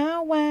chicka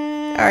wow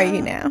wow. Are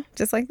you now?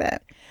 Just like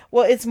that?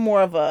 Well, it's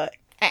more of a,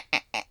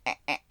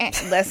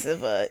 less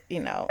of a,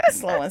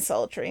 slow and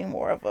sultry,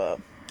 more of a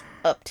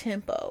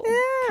up-tempo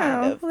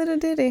kind of little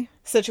ditty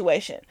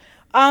situation.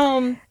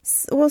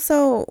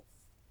 So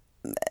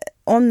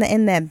in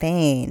that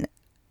vein,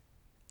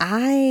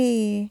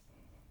 I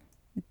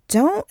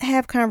don't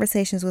have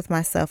conversations with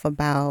myself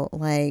about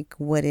like,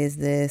 what is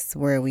this,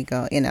 where we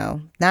go,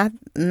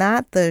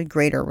 not the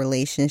greater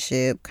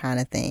relationship kind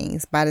of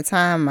things. By the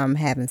time I'm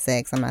having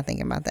sex, I'm not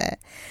thinking about that.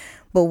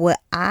 But what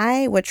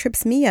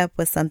trips me up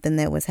was something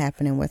that was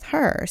happening with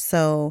her.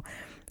 So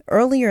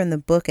earlier in the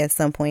book, at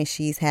some point,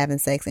 she's having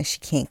sex and she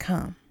can't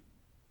come.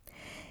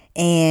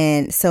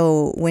 And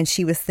so when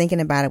she was thinking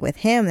about it with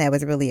him, that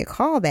was really a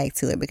callback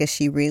to it, because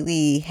she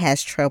really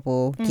has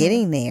trouble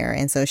getting there.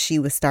 And so she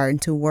was starting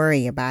to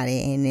worry about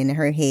it. And in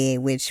her head,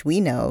 which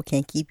we know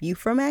can keep you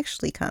from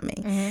actually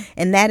coming.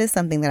 And that is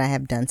something that I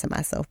have done to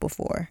myself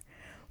before,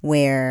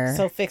 where...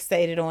 So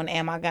fixated on,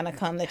 am I going to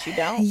come, that you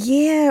don't?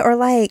 Yeah, or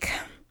like...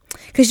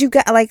 Because you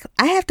got, like,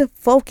 I have to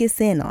focus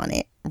in on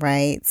it,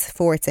 right,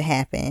 for it to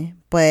happen.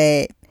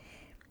 But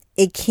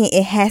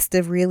it has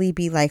to really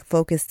be, like,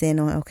 focused in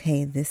on,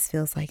 okay, this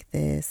feels like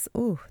this.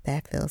 Ooh,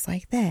 that feels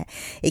like that.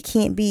 It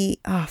can't be,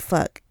 oh,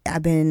 fuck,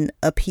 I've been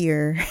up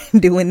here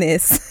doing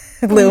this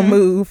little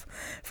move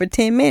for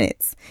 10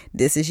 minutes.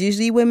 This is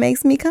usually what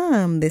makes me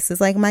come. This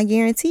is, like, my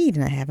guaranteed,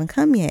 and I haven't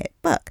come yet.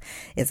 Fuck.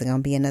 Is it going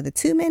to be another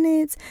 2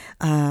 minutes?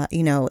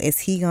 Is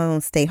he going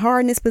to stay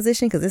hard in this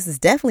position? Because this is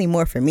definitely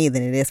more for me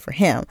than it is for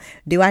him.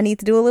 Do I need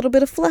to do a little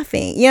bit of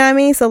fluffing? You know what I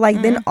mean? So,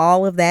 like, then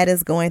all of that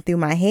is going through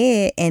my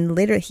head, and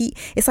literally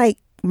it's like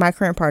my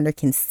current partner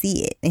can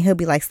see it, and he'll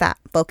be like, stop,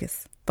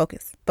 focus.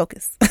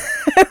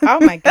 Oh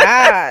my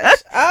gosh.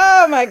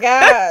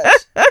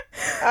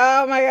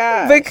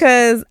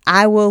 Because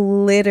I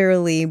will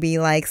literally be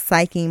like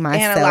psyching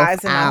myself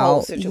analyzing out. the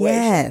whole situation.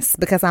 Yes,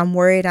 because I'm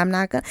worried I'm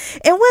not gonna.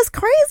 And what's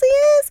crazy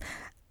is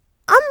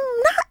I'm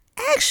not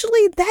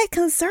actually that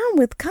concerned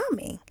with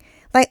coming.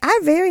 Like, I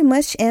very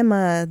much am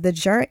the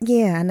journey.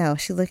 Yeah, I know.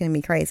 She's looking at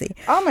me crazy.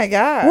 Oh my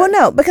God. Well,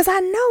 no, because I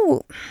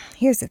know,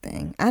 here's the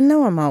thing. I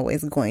know I'm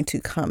always going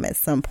to come at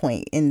some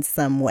point in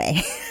some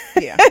way.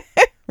 Yeah.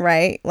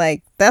 Right?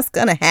 Like, that's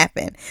gonna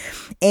happen.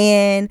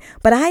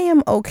 But I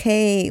am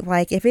okay,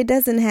 like, if it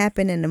doesn't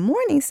happen in the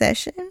morning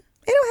session,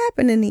 it'll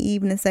happen in the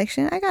evening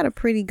section. I got a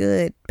pretty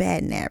good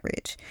batting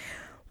average.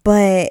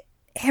 But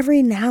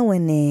every now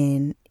and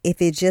then, if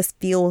it just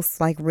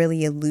feels like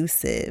really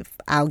elusive,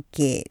 I'll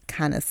get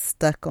kind of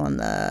stuck on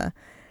the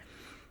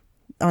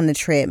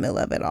treadmill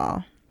of it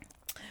all.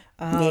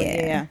 Oh,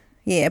 yeah.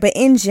 Yeah, but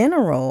in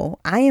general,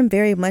 I am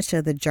very much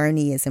of the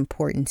journey is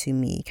important to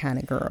me kind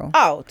of girl.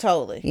 Oh,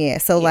 totally. Yeah,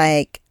 so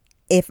like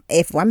if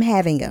I'm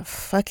having a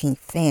fucking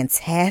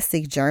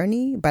fantastic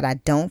journey, but I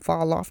don't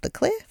fall off the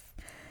cliff,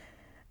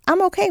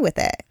 I'm okay with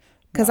that.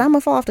 Because I'm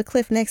going to fall off the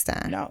cliff next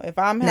time. No, if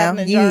I'm having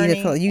a journey,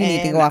 you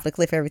need to go off the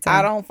cliff every time.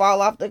 I don't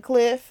fall off the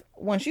cliff.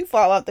 Once you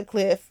fall off the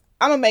cliff,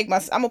 I'm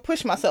gonna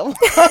push myself off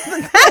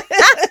the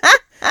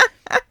cliff.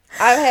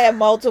 I've had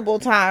multiple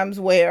times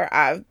where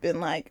I've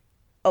been like,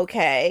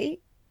 okay,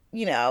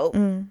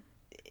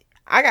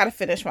 I got to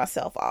finish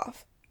myself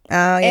off.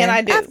 Oh, yeah. And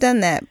I do. I've done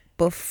that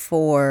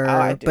before,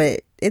 I do.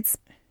 But it's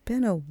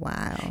been a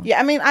while. Yeah,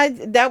 I mean,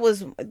 that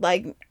was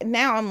like,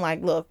 now I'm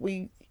like, look,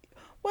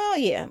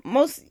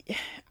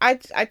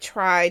 I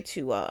try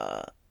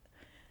to,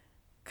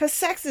 because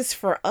sex is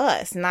for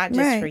us, not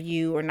just for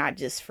you or not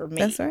just for me.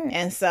 That's right.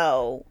 And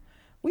so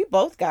we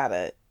both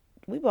gotta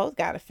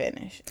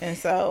finish. And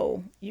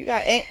so you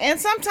got, and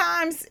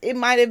sometimes it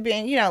might have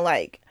been,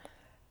 like,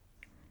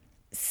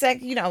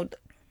 sex,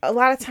 a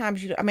lot of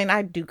times,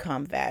 I do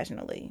come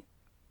vaginally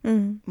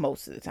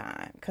most of the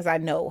time because I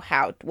know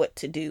what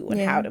to do and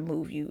how to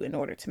move you in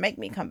order to make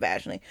me come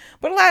vaginally.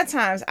 But a lot of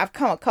times I've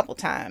come a couple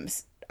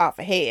times off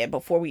ahead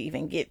before we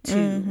even get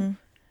to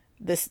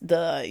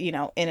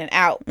the in and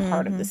out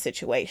part of the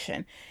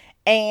situation.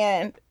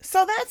 And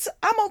so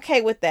I'm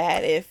okay with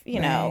that. If,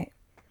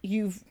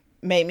 you've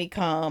made me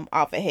come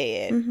off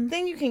ahead,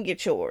 then you can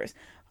get yours.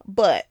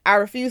 But I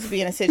refuse to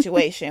be in a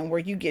situation where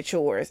you get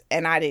yours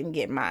and I didn't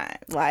get mine.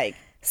 Like,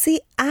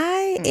 See,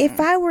 if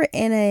I were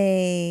in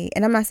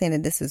and I'm not saying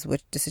that this is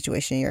what the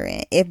situation you're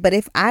in,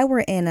 if I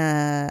were in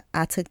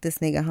I took this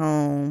nigga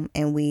home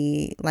and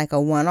we like a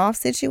one-off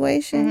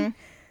situation,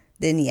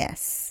 then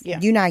yes,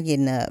 you're not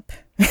getting up.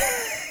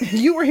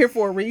 You were here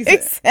for a reason.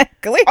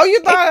 Exactly. Oh,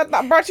 you thought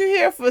I brought you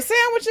here for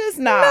sandwiches?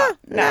 No.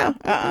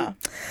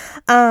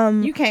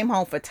 You came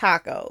home for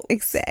tacos.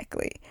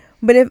 Exactly.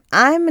 But if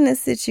I'm in a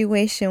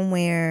situation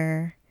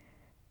where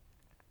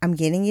I'm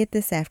getting it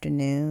this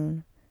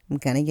afternoon, I'm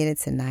going to get it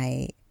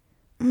tonight,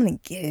 I'm going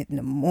to get it in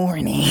the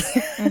morning.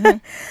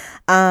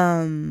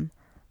 I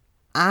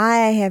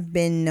have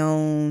been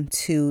known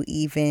to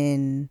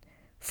even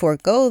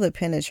forego the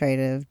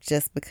penetrative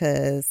just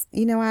because,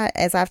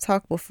 as I've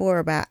talked before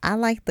about, I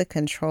like the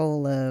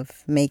control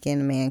of making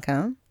a man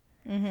come.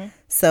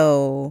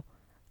 So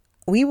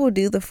we will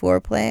do the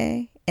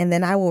foreplay and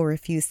then I will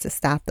refuse to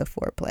stop the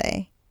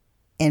foreplay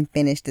and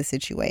finish the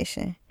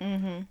situation.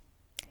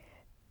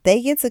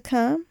 They get to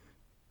come.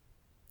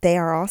 They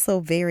are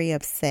also very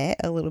upset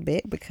a little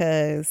bit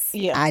because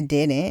I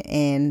didn't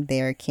and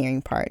they're a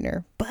caring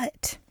partner.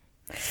 But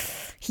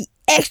he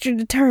extra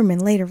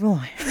determined later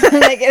on.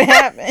 Make it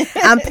happen.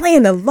 I'm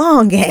playing the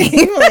long game.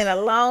 You're playing a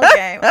long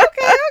game.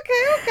 Okay.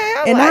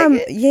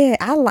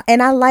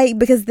 I like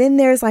because then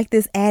there's like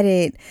this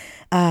added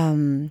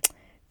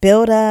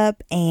build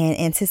up and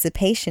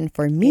anticipation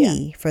for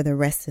me for the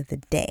rest of the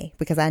day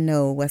because I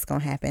know what's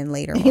gonna happen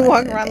later on. You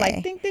walk around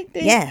like ding ding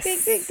ding. Yes. Ding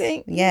ding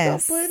ding.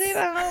 Yes. You gonna put it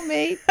on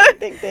me.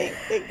 Ding ding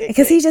ding ding.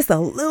 Because he's just a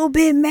little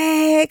bit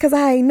mad because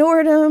I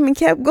ignored him and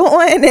kept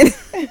going and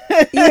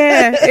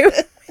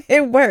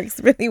it works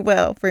really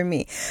well for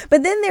me.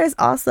 But then there's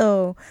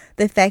also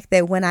the fact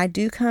that when I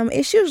do come,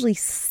 it's usually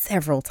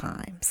several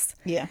times.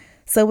 Yeah.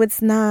 So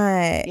it's not,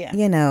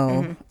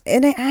 and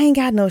I ain't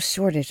got no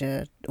shortage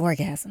of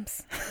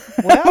orgasms.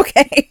 Well,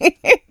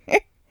 okay.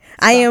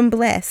 I am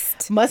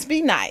blessed. Must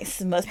be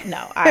nice.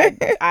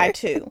 I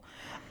too.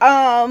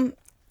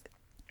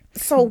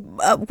 So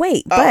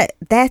wait, but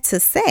that to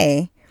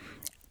say,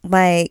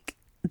 like,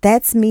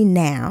 that's me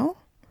now.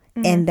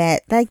 And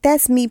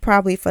that's me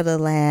probably for the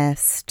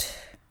last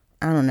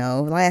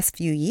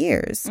few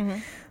years.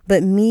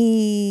 But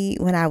me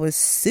when I was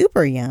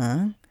super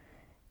young,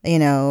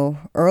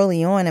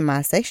 early on in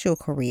my sexual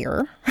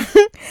career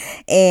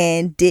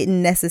and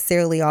didn't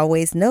necessarily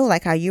always know,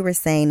 like how you were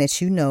saying that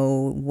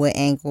what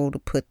angle to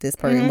put this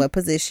person, what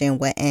position,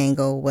 what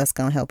angle, what's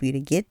going to help you to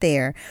get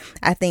there.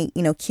 I think,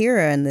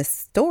 Kira in this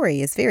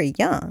story is very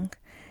young.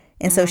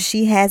 And so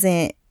she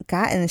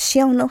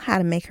don't know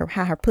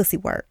how her pussy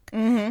work.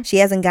 She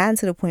hasn't gotten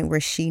to the point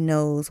where she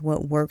knows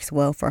what works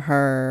well for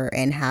her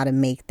and how to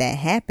make that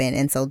happen.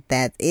 And so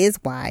that is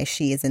why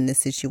she is in this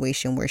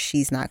situation where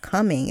she's not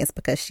coming. It's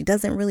because she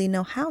doesn't really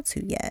know how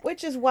to yet.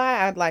 Which is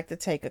why I'd like to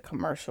take a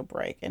commercial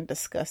break and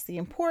discuss the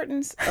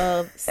importance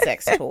of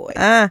sex toys.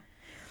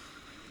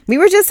 We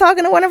were just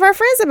talking to one of our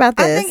friends about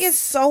this. I think it's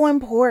so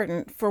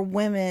important for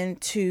women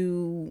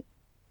to,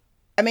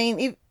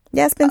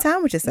 spend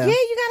time with yourself. Yeah,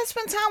 you got to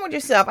spend time with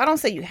yourself. I don't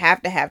say you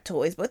have to have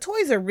toys, but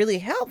toys are really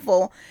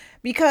helpful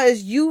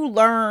because you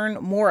learn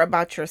more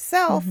about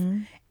yourself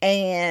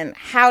and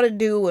how to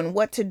do and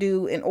what to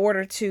do in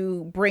order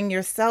to bring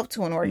yourself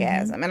to an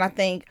orgasm. And I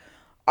think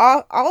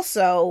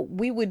also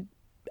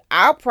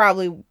I'll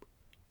probably,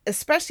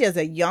 especially as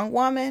a young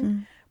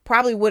woman,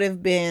 probably would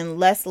have been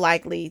less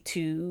likely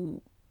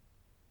to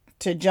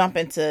jump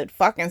into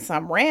fucking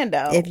some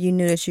rando. If you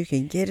knew that you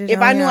could get it If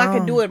I knew I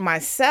could do it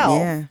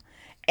myself. Yeah.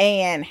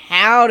 And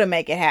how to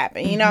make it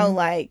happen.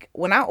 Like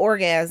when I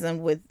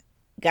orgasmed with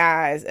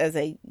guys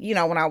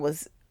when I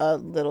was a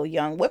little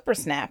young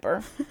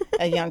whippersnapper,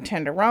 a young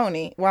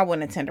tenderoni. Well, I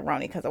wasn't a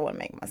tenderoni because I wouldn't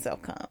make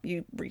myself come.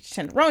 You reach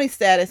tenderoni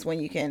status when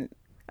you can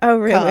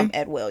come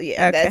at will.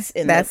 Yeah, okay. That's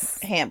in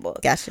the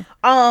handbook. Gotcha.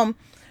 But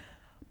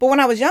when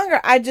I was younger,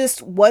 I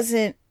just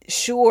wasn't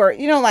sure,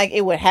 like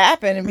it would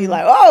happen and be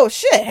like, oh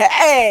shit,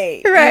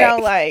 hey, right.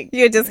 Like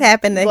you just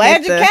happened to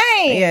glad you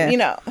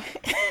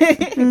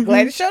came,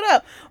 glad you showed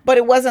up, but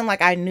it wasn't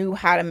like I knew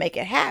how to make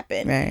it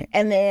happen. Right.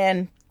 And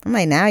then I'm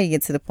like, now you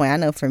get to the point. I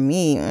know for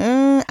me,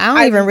 I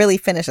don't even really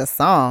finish a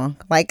song,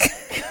 like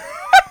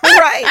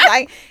right,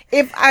 like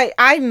if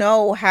I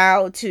know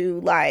how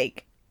to,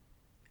 like,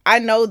 I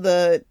know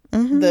the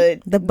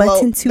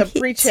button to the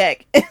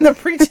pre-check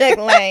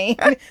lane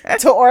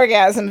to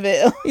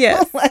Orgasmville.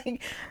 Yes.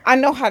 Like I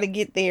know how to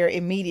get there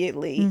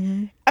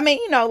immediately. I mean,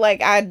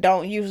 like I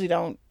usually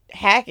don't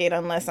hack it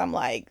unless I'm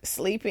like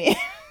sleeping,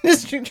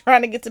 just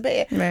trying to get to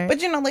bed. Right. But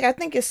like I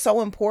think it's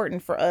so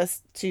important for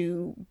us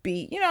to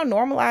be,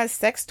 normalize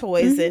sex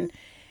toys and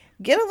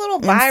get a little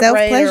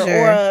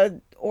vibrator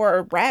or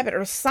a rabbit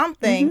or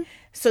something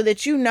so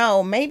that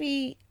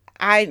maybe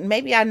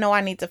I know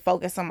I need to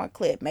focus on my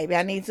clit. Maybe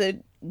I need to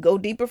go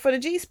deeper for the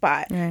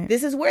G-spot. Right.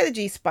 This is where the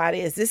G-spot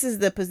is. This is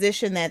the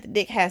position that the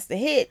dick has to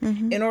hit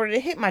in order to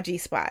hit my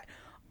G-spot.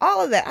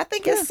 all of that. I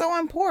think it's so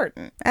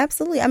important.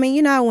 Absolutely. I mean,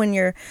 you know, when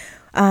you're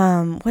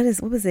what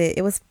was it?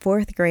 It was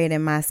 4th grade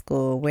in my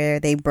school where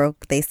they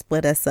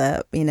split us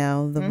up, you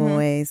know, the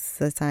boys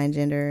assigned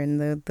gender and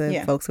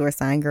the folks who were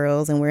assigned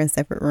girls, and we're in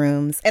separate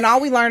rooms. And all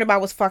we learned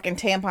about was fucking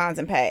tampons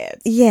and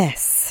pads.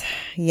 Yes.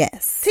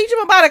 Teach them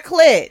about a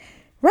clit.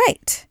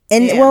 Right.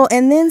 And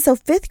and then so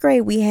 5th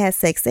grade we had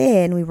sex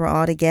ed, and we were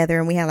all together,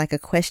 and we had like a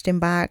question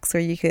box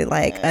where you could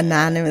like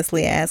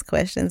anonymously ask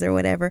questions or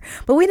whatever,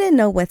 but we didn't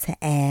know what to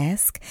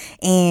ask.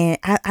 And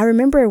I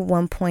remember at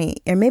one point,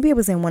 or maybe it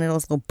was in one of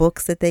those little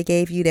books that they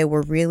gave you that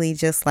were really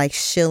just like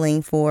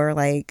shilling for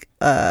like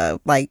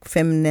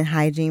feminine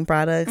hygiene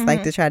products,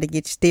 like to try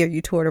to steer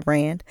you toward a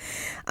brand.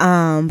 But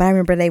I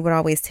remember they would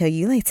always tell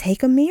you, like,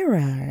 take a mirror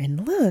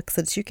and look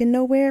so that you can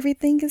know where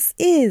everything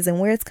is and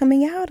where it's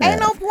coming out of. Ain't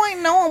no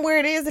point knowing where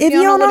it is if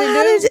you don't know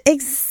what to do.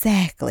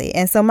 Exactly.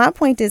 And so my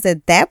point is,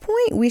 at that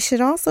point, we should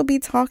also be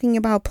talking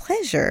about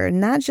pleasure,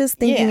 not just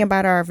thinking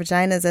about our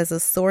vaginas as a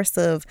source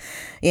of,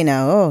 you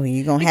know, oh,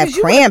 you're going to have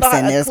cramps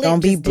and there's going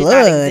to be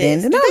blood.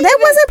 And no, that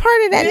wasn't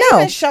part of that. They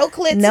even show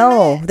clits.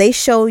 No, they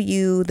show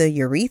you the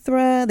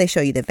urethra, they show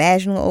you the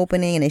vaginal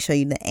opening, and they show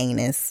you the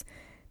anus.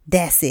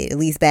 That's it. At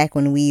least back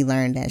when we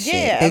learned that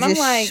shit. They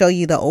just show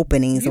you the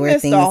openings where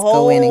things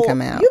go in and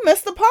come out. You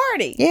missed the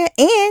party. Yeah,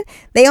 and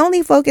they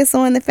only focus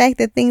on the fact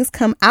that things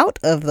come out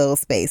of those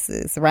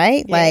spaces,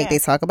 right? Yeah. Like, they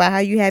talk about how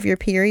you have your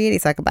period. They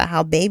talk about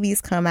how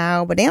babies come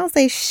out, but they don't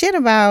say shit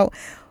about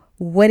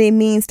what it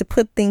means to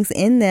put things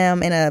in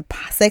them in a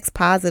sex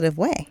positive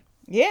way.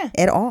 Yeah.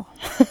 At all.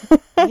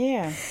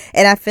 Yeah.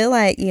 And I feel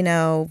like, you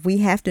know, we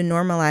have to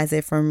normalize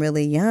it from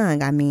really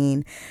young. I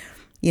mean,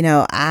 you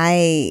know,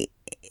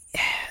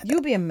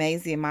 you'll be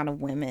amazed the amount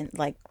of women,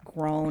 like,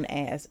 grown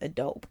as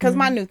adult. Because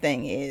my new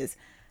thing is,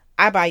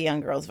 I buy young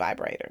girls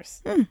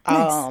vibrators. Nice.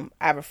 I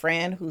have a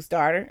friend whose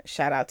daughter,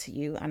 shout out to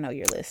you, I know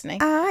you're listening.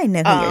 I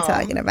know who you're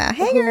talking about.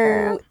 Hey,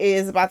 girl. Who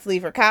is about to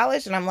leave for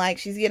college, and I'm like,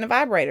 she's getting a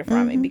vibrator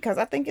from me, because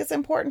I think it's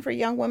important for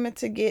young women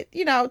to get,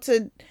 you know,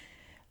 to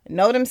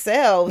know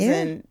themselves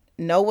and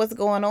know what's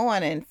going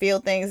on and feel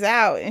things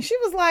out. And she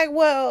was like,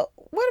 well,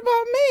 what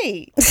about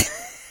me?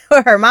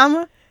 Or her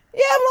mama?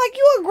 Yeah, I'm like,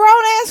 you a grown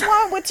ass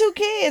woman with 2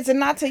 kids, and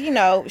not to, you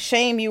know,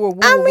 shame you or woo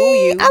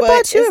you. I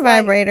bought you a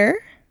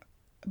vibrator.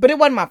 But it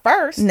wasn't my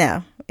first.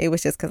 No, it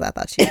was just because I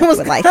thought you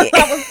would like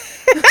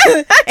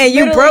it. And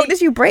you broke? Did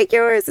you break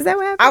yours? Is that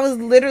what happened? I was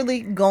literally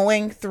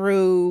going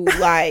through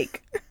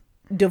like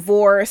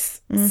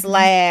divorce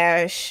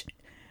slash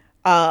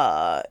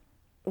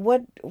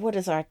what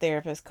does our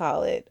therapist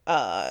call it?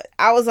 I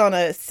was on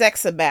a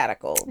sex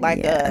sabbatical,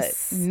 like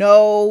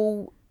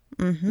no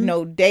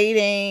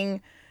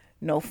dating,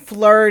 no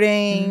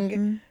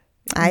flirting.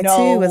 I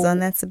too was on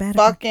that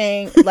sabbatical.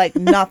 Fucking, like,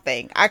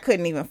 nothing. I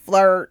couldn't even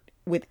flirt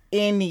with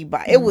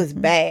anybody. It was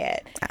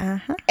bad.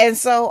 And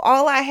so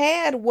all I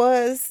had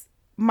was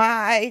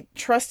my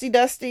trusty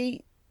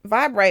dusty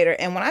vibrator.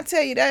 And when I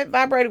tell you that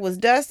vibrator was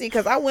dusty,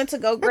 because I went to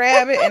go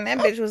grab it and that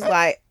bitch was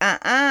like,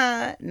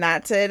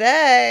 not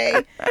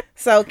today.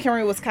 So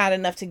Kimberly was kind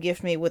enough to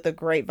gift me with a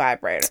great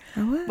vibrator.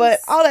 But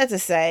all that to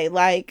say,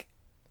 like,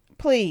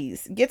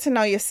 please get to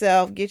know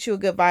yourself, get you a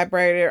good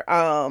vibrator.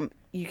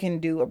 You can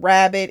do a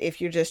rabbit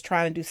if you're just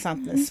trying to do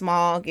something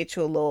small. Get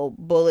you a little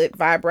bullet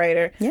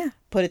vibrator. Yeah.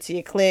 Put it to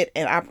your clit,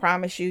 and I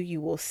promise you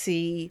will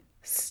see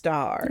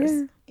stars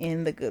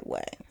in the good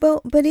way.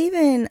 But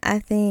even, I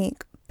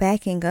think,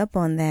 backing up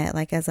on that,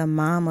 like, as a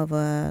mom of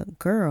a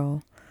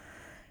girl,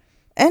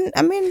 and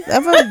I mean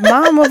of a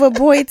mom of a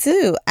boy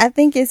too, I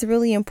think it's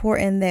really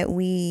important that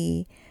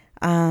we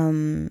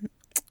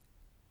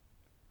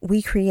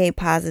create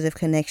positive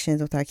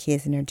connections with our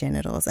kids and their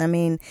genitals. I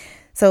mean,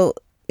 so,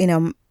 you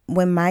know,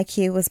 when my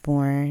kid was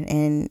born,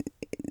 and,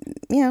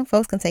 you know,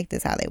 folks can take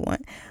this how they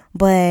want,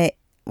 but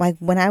like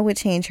when I would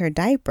change her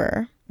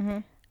diaper,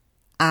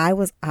 I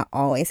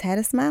always had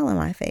a smile on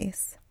my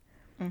face.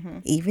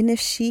 Even if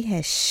she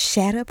has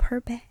shat up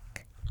her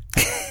back.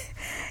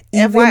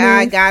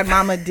 FYI,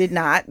 Godmama did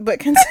not, but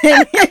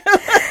continue.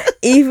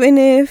 Even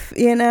if,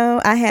 you know,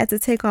 I had to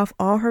take off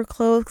all her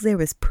clothes because there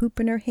was poop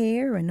in her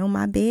hair and on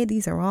my bed.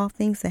 These are all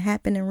things that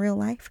happen in real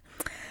life.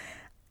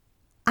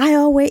 I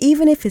always,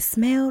 even if it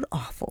smelled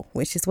awful,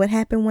 which is what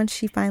happened once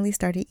she finally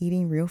started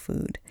eating real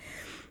food,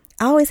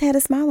 I always had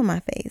a smile on my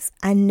face.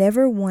 I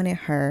never wanted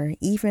her,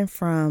 even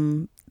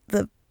from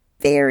the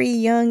very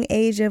young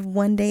age of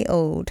 1 day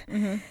old,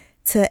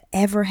 to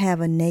ever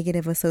have a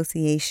negative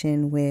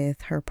association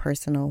with her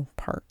personal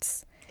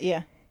parts.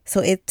 Yeah.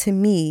 So to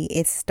me,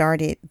 it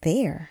started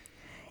there.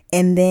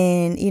 And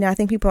then, you know, I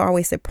think people are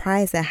always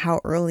surprised at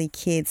how early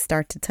kids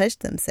start to touch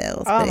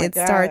themselves. Oh, but it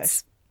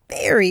starts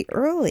very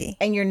early.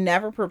 And you're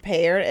never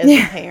prepared as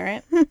a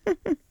parent.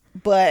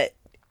 But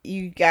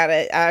you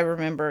gotta, I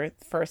remember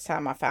the first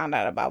time I found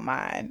out about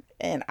mine,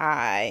 and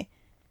I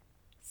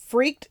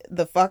freaked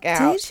the fuck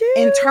out. Did you?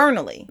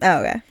 Internally.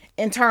 Oh, okay.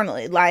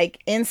 Internally.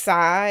 Like,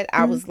 inside,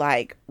 I was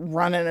like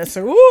running a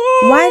circle.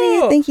 Why do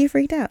you think you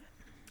freaked out?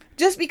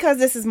 Just because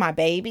this is my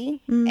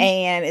baby,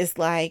 and it's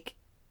like,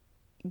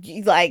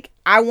 like,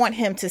 I want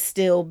him to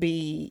still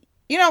be,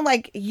 you know,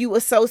 like, you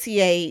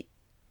associate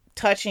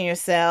touching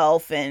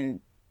yourself and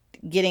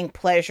getting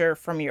pleasure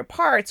from your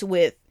parts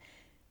with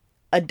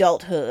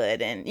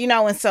adulthood, and, you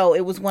know, and so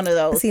it was one of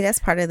those. See, that's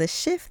part of the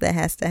shift that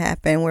has to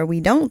happen, where we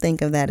don't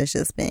think of that as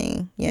just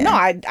being, No,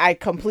 I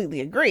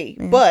completely agree.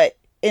 Yeah. But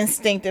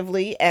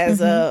instinctively,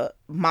 as a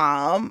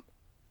mom,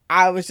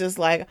 I was just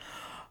like,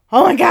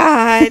 oh my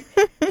God,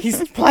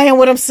 he's playing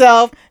with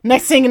himself.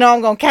 Next thing you know,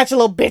 I'm going to catch a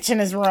little bitch in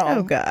his room.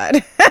 Oh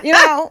God. You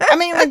know, I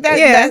mean, like that.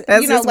 Yeah,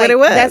 that's you know, just like, what it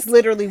was. That's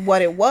literally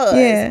what it was.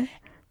 Yeah.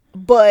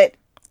 But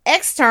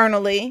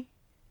externally,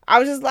 I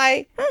was just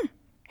like,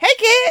 hey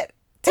kid,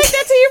 take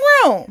that to your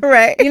room.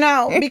 Right. You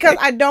know, because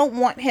I don't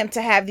want him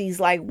to have these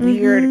like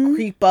weird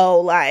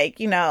creepo, like,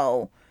 you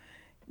know,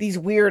 these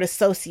weird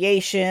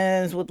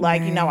associations with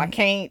like, you know, I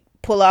can't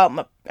pull out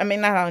my, I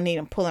mean, I don't need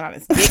him pulling out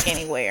his dick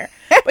anywhere.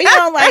 But, you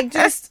know, like,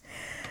 just,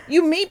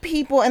 you meet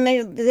people and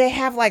they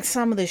have like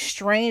some of the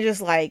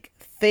strangest like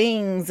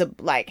things,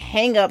 like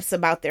hang-ups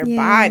about their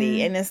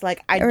body, and it's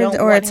like, I don't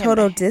or want a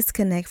total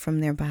disconnect from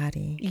their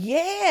body.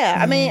 Yeah.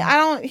 I mean,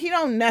 he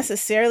don't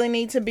necessarily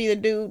need to be the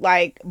dude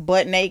like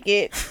butt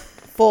naked,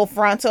 full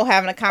frontal,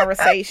 having a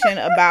conversation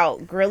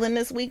about grilling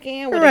this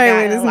weekend with a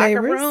guy in the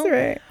locker room.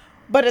 Right.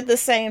 But at the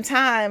same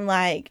time,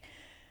 like,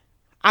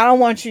 I don't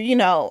want you, you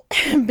know,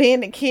 being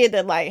the kid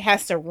that like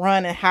has to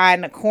run and hide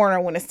in the corner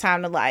when it's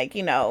time to, like,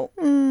 you know,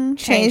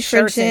 change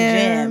shirts in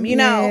gym, you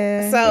know.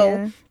 Yeah,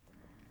 so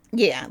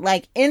yeah,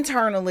 like,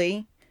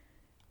 internally,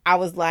 I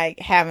was like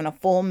having a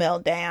full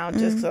meltdown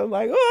just because I was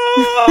like,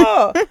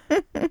 oh.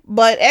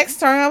 But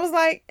externally, I was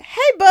like,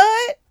 hey,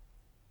 bud,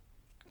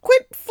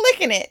 quit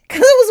flicking it,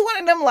 because it was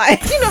one of them,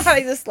 like, you know how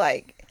they just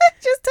like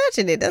just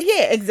touching it.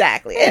 Yeah,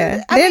 exactly.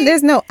 Yeah.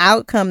 There's no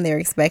outcome they're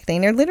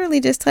expecting. They're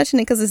literally just touching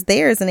it because it's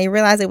theirs, and they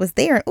realize it was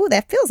there. And, oh,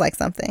 that feels like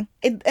something.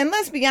 And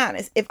let's be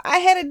honest. If I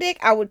had a dick,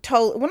 I would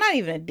well, not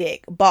even a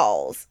dick,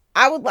 balls.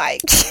 I would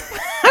like,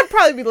 I'd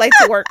probably be late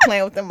to work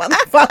playing with them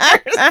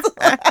motherfuckers.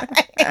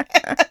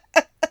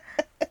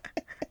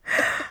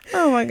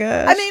 Oh my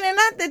gosh. I mean, and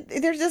not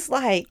that they're just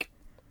like,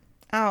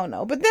 I don't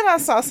know. But then I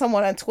saw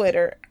someone on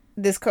Twitter.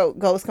 This quote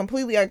goes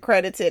completely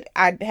uncredited.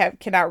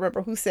 Cannot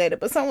remember who said it,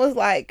 but someone was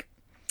like,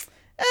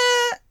 if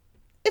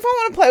I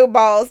want to play with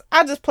balls,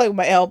 I just play with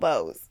my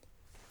elbows.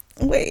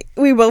 Wait,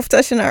 we both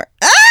touching our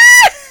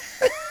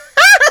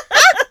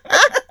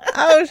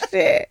oh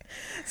shit.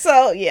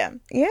 So yeah.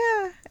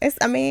 It's,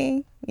 I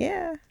mean,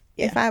 yeah.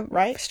 If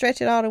I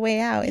stretch it all the way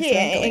out, it's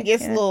and it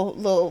gets a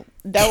little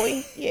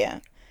doughy.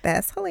 Yeah.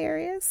 That's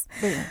hilarious.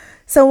 Yeah.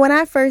 So when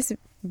I first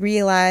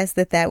realized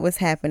that was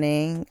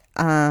happening,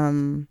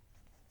 I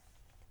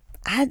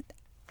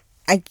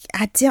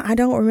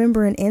don't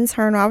remember an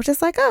internal. I was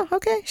just like, oh,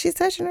 okay, she's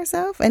touching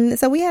herself. And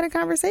so we had a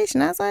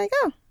conversation. I was like,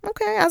 oh,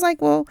 okay. I was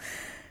like, well,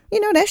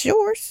 you know, that's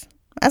yours.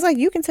 I was like,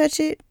 you can touch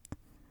it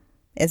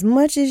as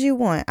much as you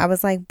want. I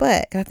was like,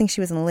 but, 'cause I think she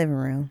was in the living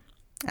room.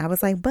 I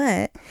was like,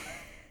 but,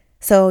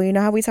 so you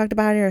know how we talked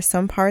about, there are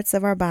some parts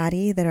of our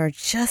body that are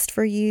just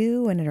for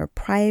you and that are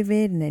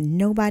private and that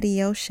nobody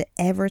else should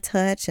ever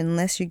touch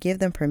unless you give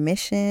them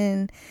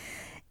permission.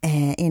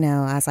 And, you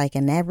know, I was like,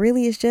 and that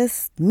really is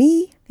just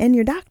me and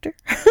your doctor.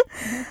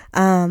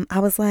 I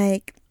was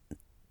like,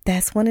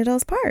 that's one of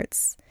those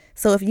parts.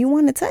 So if you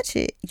want to touch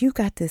it, you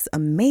got this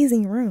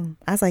amazing room.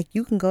 I was like,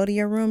 you can go to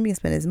your room. You can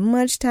spend as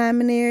much time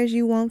in there as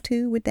you want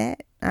to with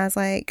that. I was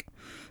like,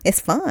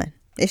 it's fun.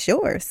 It's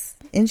yours.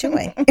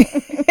 Enjoy.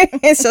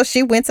 And so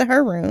she went to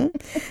her room.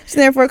 She's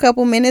there for a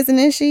couple minutes, and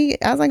then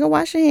I was like, go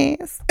wash your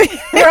hands.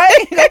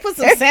 Right? Go put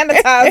some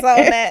sanitizer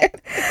on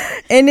that.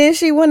 And then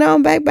she went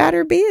on back about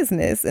her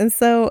business. And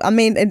so, I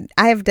mean,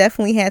 I have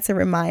definitely had to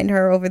remind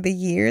her over the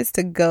years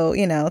to go,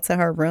 you know, to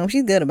her room.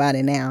 She's good about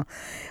it now.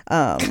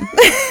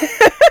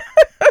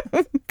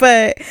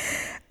 But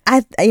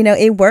you know,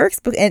 it works.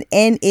 And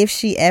if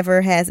she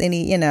ever has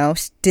any, you know,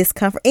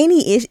 discomfort,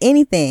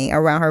 anything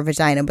around her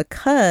vagina,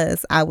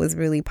 because I was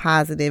really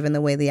positive in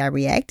the way that I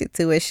reacted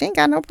to it, she ain't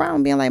got no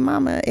problem being like,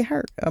 mama, it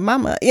hurt, or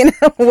mama, you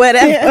know,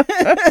 whatever. Yeah.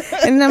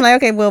 And then I'm like,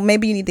 okay, well,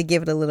 maybe you need to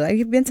give it a little,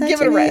 you've been touching it.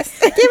 Give it a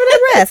rest. Give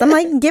it a rest. I'm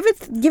like, give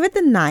it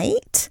the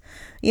night,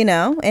 you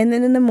know, and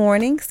then in the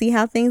morning, see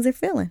how things are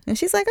feeling. And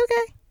she's like,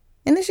 okay.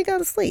 And then she go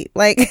to sleep.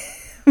 Like,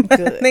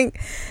 I think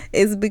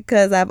it's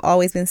because I've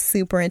always been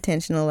super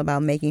intentional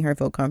about making her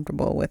feel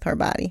comfortable with her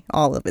body,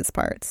 all of its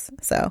parts.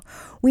 So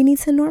we need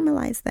to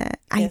normalize that.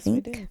 Yes, I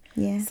think. We do.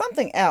 Yeah.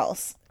 Something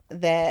else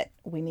that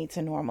we need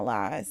to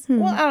normalize.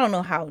 Well, I don't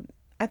know how.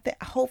 I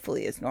think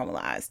hopefully it's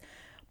normalized,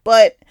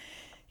 but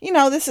you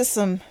know, this is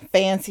some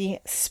fancy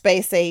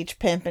space age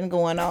pimping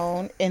going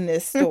on in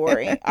this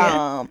story,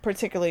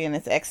 particularly in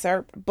this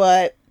excerpt.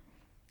 But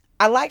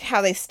I liked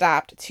how they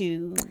stopped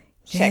to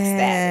check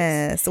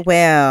status.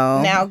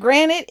 Well, now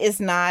granted, it's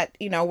not,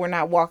 you know, we're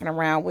not walking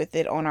around with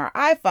it on our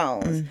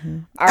iPhones.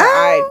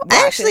 I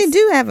actually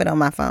do have it on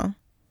my phone.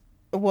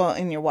 Well,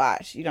 in your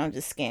watch. You don't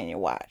just scan your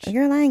watch.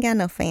 Girl, I ain't got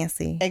no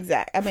fancy.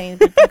 Exactly. I mean,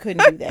 but you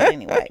couldn't do that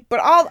anyway.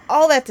 But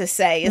all that to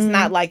say, it's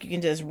not like you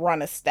can just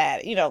run a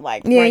stat,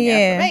 run your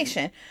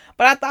information.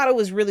 But I thought it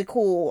was really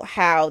cool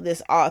how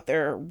this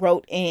author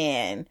wrote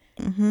in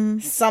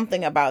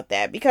something about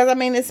that. Because, I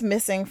mean, it's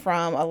missing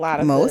from a lot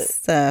of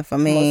most stuff. I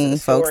mean,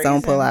 folks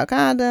don't pull out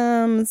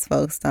condoms.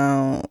 Folks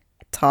don't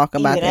talk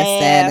about their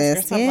status.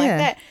 Or something like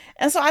that.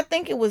 And so I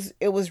think it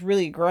was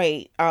really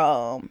great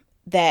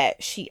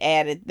that she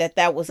added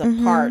that was a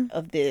part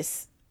of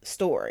this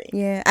story.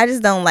 Yeah, I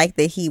just don't like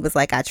that he was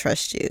like, I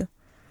trust you.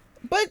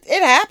 But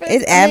it happens.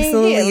 It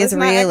absolutely is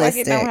not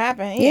realistic. Act like it don't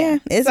happen. Yeah,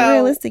 it's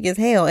realistic as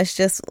hell. It's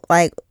just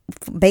like,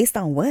 based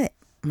on what,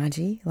 my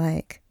G?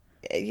 Like,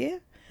 yeah,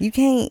 you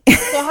can't.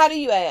 So how do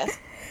you ask?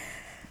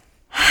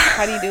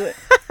 How do you do it?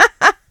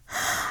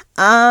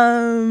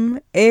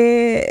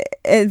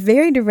 It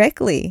very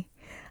directly.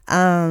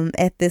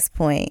 At this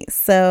point,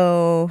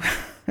 so.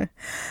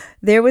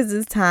 There was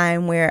this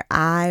time where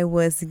I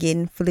was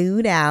getting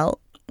flued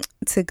out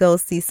to go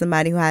see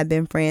somebody who I'd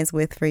been friends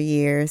with for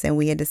years, and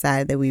we had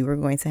decided that we were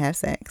going to have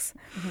sex.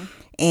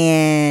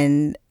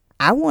 And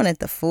I wanted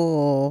the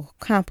full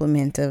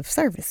complement of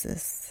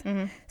services.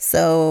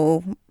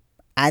 So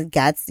I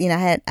got,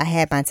 I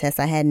had my test.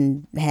 I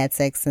hadn't had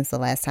sex since the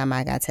last time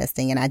I got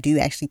testing, and I do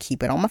actually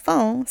keep it on my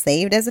phone,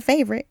 saved as a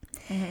favorite.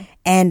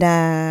 And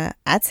I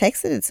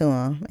texted it to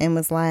him and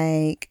was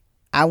like,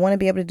 I want to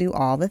be able to do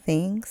all the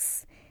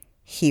things.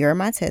 Here are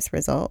my test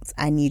results.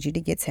 I need you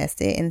to get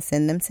tested and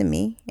send them to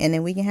me, and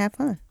then we can have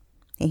fun.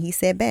 And he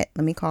said, bet,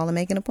 let me call and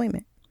make an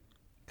appointment.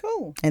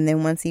 Cool. And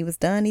then once he was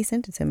done, he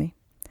sent it to me.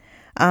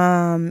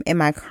 And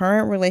my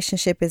current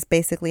relationship is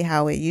basically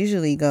how it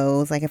usually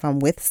goes. Like, if I'm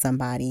with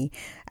somebody,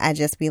 I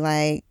just be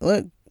like,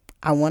 look,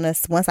 I want to,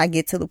 once I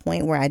get to the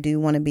point where I do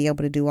want to be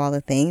able to do all the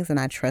things and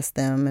I trust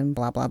them and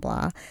blah, blah,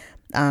 blah.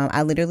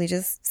 I literally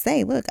just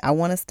say, look, I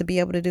want us to be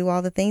able to do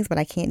all the things, but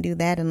I can't do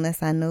that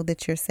unless I know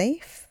that you're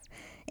safe.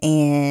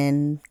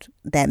 And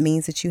that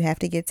means that you have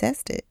to get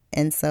tested.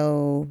 And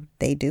so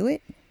they do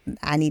it.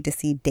 I need to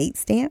see date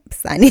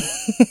stamps. I need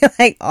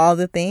like all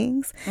the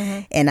things.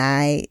 And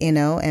I,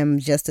 am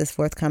just as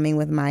forthcoming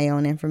with my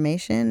own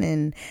information.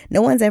 And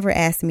no one's ever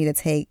asked me to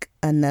take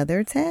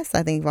another test.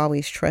 I think I've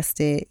always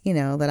trusted,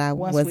 that I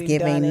was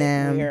giving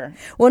them.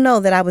 Well, no,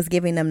 that I was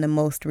giving them the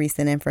most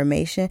recent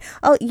information.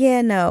 Oh,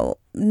 yeah, no,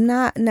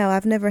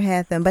 I've never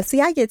had them. But see,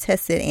 I get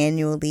tested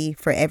annually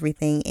for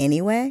everything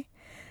anyway.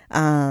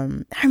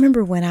 I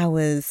remember when I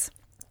was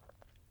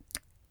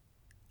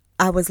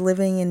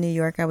living in New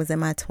York. I was in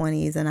my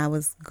 20s and I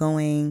was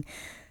going,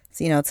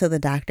 to the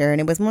doctor,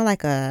 and it was more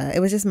like it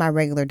was just my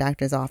regular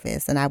doctor's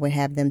office, and I would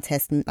have them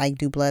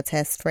do blood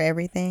tests for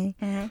everything,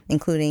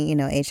 including,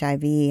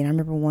 HIV. And I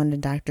remember one of the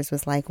doctors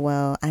was like,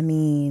 well, I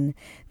mean,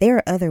 there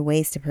are other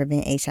ways to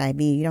prevent HIV.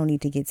 You don't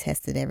need to get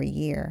tested every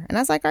year. And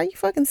I was like, are you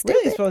fucking stupid?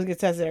 Really, you're supposed to get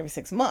tested every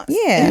 6 months.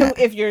 Yeah.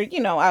 If you're,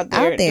 out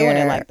there doing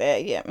it like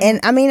that. Yeah. And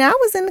I mean, I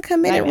was in a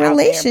committed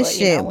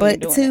relationship,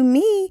 but to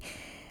me,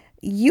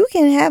 you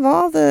can have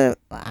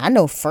I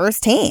know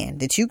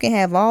firsthand that you can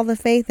have all the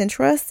faith and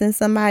trust in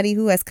somebody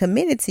who has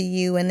committed to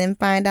you, and then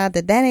find out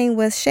that ain't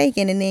what's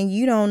shaking, and then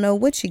you don't know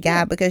what you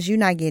got because you're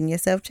not getting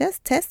yourself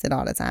just tested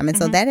all the time. And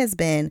so that has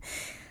been,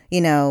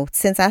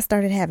 since I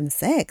started having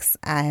sex,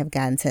 I have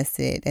gotten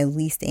tested at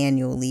least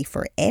annually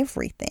for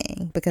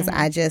everything, because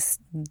I just,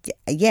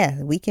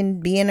 we can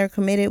be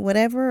intercommitted,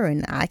 whatever,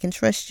 and I can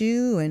trust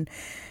you,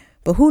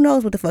 but who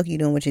knows what the fuck you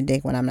doing with your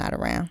dick when I'm not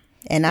around.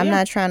 And I'm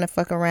not trying to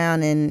fuck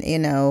around and,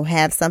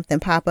 have something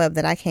pop up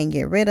that I can't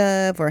get rid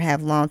of, or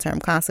have long-term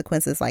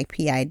consequences like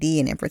PID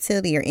and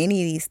infertility or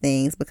any of these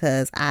things,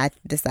 because I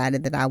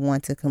decided that I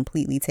want to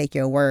completely take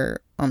your word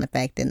on the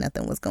fact that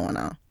nothing was going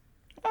on.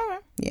 Okay.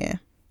 Yeah.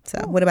 So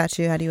what about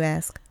you? How do you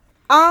ask?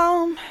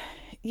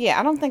 Yeah,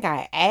 I don't think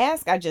I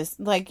ask. I just,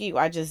 like you,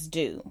 I just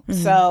do.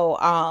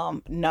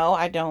 So, no,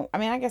 I don't. I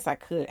mean, I guess I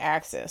could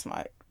access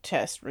my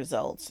test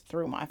results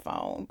through my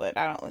phone, but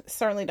I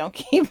certainly don't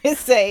keep it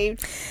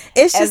saved.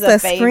 It's just a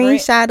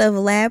screenshot of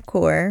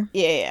LabCorp.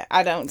 Yeah,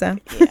 I don't. So.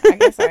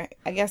 Yeah,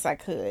 I guess I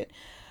could.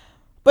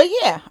 But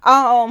yeah,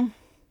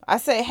 I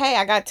say, hey,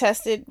 I got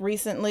tested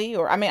recently,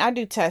 or I mean, I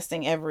do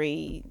testing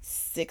every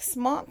 6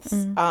 months.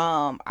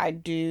 I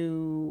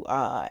do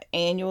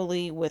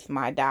annually with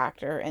my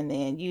doctor, and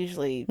then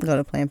usually go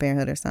to Planned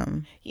Parenthood or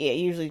something. Yeah,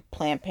 usually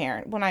Planned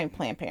Parenthood. Well, not even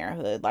Planned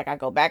Parenthood. Like, I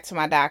go back to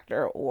my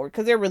doctor, or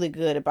because they're really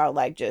good about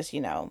like just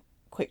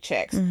quick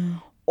checks,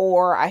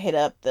 or I hit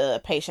up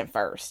the patient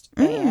first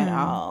and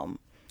I've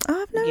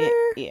never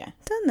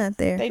done that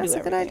there. That's a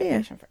good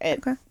idea.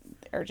 Okay.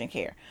 Urgent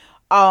care.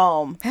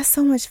 That's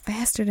so much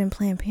faster than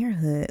Planned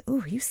Parenthood.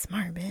 Ooh, you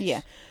smart, bitch.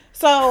 Yeah.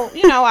 So,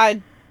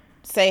 I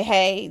say,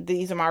 hey,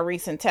 these are my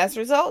recent test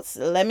results.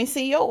 Let me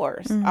see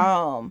yours.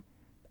 And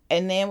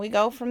then we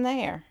go from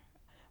there.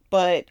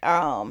 But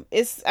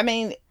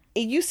it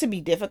used to be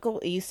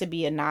difficult. It used to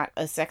be not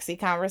a sexy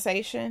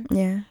conversation.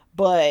 Yeah.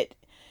 But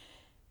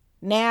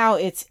now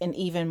it's an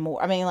even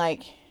more,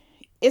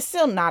 it's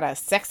still not a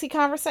sexy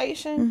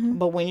conversation,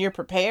 but when you're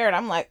prepared,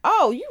 I'm like,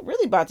 oh, you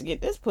really about to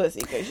get this pussy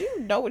because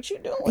you know what you're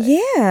doing.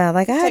 Yeah,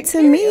 like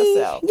to me,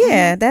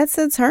 yeah, that's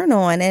a turn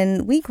on,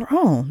 and we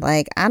grown.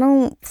 Like, I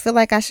don't feel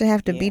like I should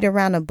have to beat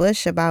around the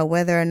bush about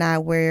whether or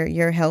not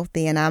you're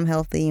healthy and I'm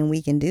healthy and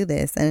we can do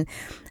this. And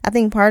I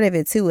think part of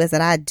it too is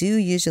that I do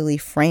usually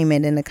frame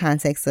it in the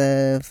context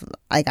of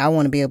like, I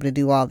want to be able to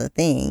do all the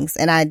things,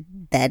 and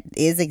that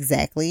is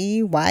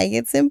exactly why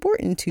it's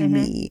important to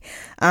me.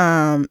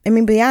 I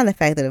mean, beyond the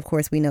fact that, of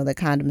course, we know that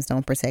condoms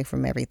don't protect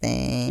from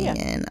everything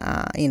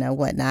and,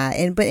 whatnot.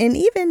 And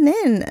even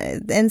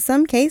then, in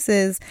some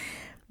cases,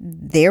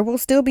 there will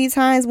still be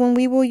times when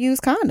we will use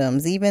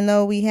condoms, even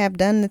though we have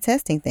done the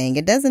testing thing.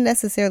 It doesn't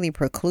necessarily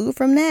preclude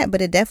from that,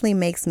 but it definitely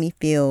makes me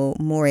feel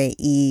more at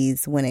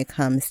ease when it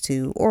comes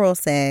to oral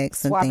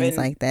sex and Swapping things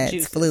like that.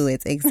 juices.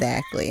 Fluids,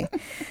 exactly.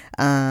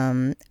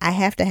 I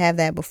have to have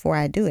that before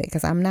I do it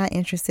because I'm not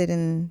interested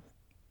in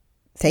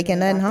taking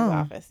nothing home.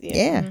 Office.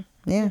 Yeah.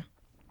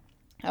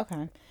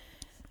 Okay.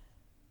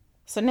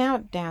 So now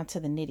down to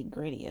the nitty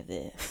gritty of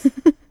this,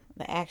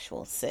 the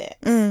actual sex.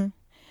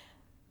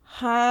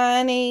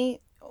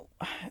 Honey,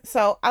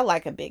 so I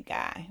like a big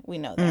guy. We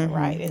know that,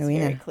 right? It's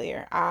very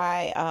clear.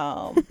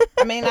 I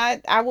mean,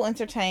 I will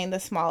entertain the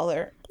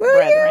smaller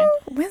brethren.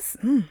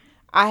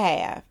 I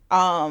have.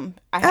 I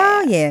have.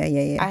 Oh,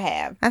 yeah. I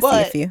have. I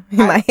see a few in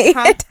my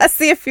head. I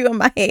see a few in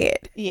my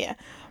head. Yeah.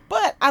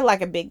 But I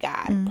like a big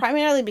guy,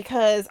 primarily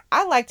because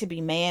I like to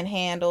be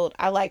manhandled.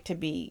 I like to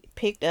be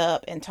picked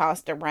up and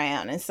tossed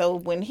around. And so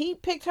when he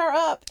picked her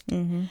up,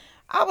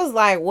 I was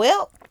like,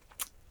 well,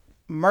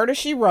 murder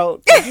she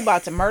wrote. You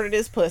about to murder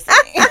this pussy.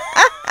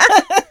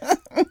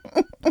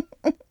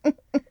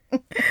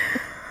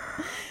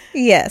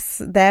 Yes,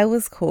 that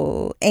was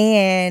cool.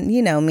 And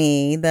you know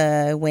me,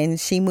 when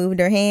she moved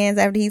her hands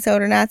after he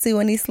told her not to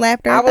and he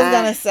slapped her. I was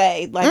gonna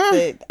say,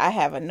 I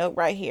have a note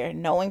right here,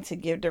 knowing to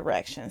give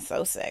directions,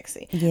 so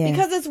sexy. Yeah.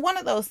 Because it's one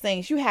of those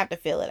things you have to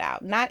feel it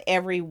out. Not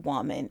every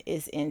woman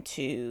is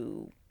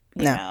into,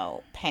 you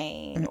know,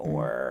 pain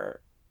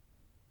or,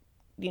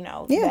 you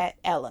know, that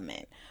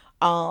element.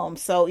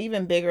 So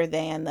even bigger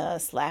than the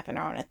slapping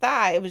her on the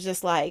thigh, it was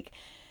just like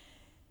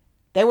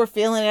they were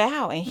feeling it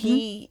out, and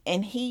he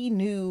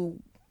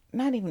knew,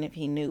 not even if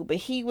he knew, but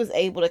he was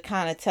able to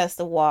kind of test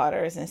the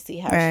waters and see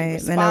how she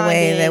responded. In a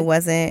way that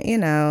wasn't, you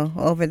know,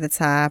 over the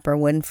top or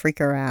wouldn't freak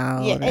her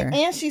out. Yeah,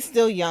 and she's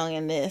still young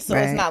in this, so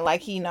it's not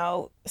like he, you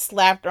know,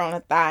 slapped her on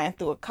the thigh and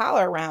threw a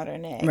collar around her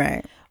neck.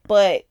 Right.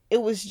 But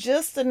it was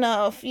just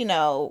enough, you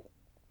know,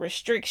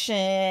 restriction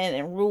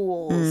and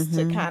rules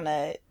to kind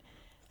of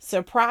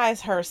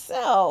surprise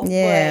herself.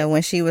 Yeah,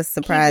 when she was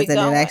surprised that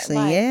it actually,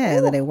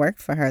 that it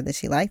worked for her, that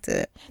she liked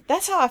it.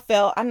 That's how I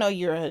felt. I know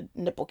you're a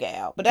nipple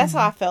gal, but that's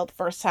how I felt the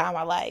first time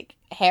I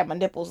had my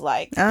nipples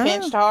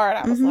pinched hard.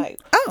 I was like,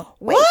 oh,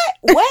 what?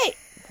 Wait,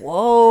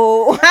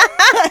 whoa.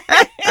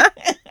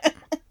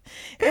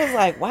 It was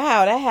like,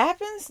 wow, that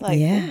happens? Like,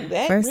 yeah,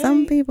 that for really,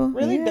 some people.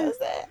 Really does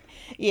that?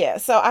 Yeah,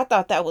 so I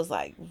thought that was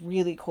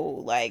really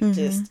cool.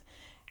 Just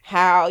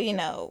how, you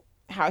know,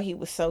 how he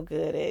was so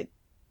good at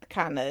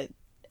kind of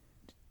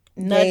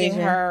nudging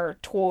her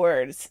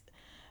towards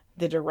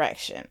the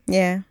direction.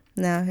 Yeah,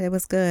 no, it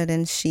was good,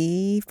 and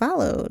she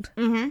followed,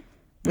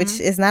 which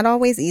is not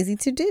always easy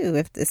to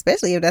do,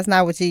 especially if that's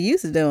not what you're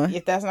used to doing.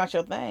 If that's not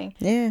your thing.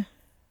 Yeah,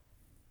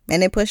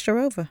 and it pushed her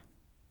over.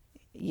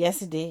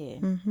 Yes, it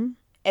did.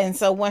 And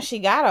so when she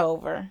got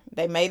over,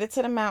 they made it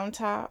to the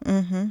mountaintop.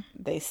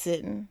 They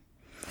sitting,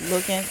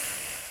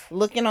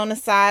 looking on the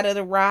side of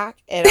the rock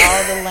at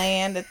all the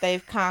land that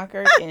they've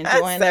conquered,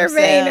 enjoying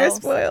surveying themselves,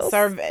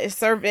 their spoils,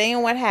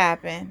 surveying what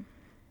happened.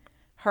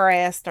 Her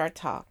ass start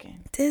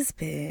talking. This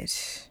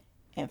bitch.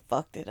 And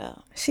fucked it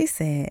up. She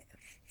said,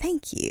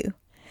 "Thank you."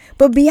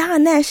 But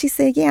beyond that, she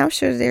said, yeah, I'm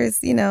sure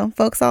there's, you know,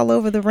 folks all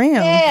over the realm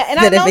that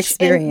have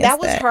experienced that.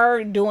 Was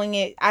her doing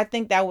it. I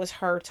think that was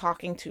her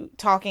talking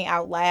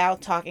out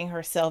loud, talking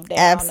herself down.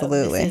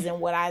 Absolutely. This isn't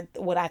what I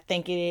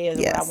think it is,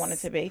 what I want it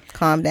to be.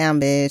 Calm down,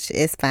 bitch.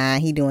 It's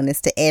fine. He doing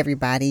this to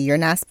everybody. You're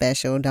not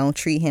special. Don't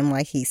treat him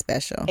like he's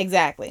special.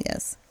 Exactly.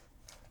 Yes.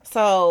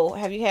 So,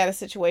 have you had a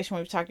situation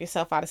where you've talked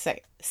yourself out of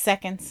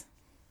seconds?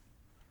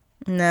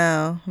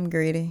 No, I'm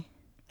greedy.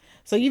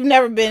 So you've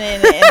never been in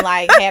it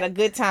and had a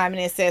good time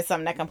and it said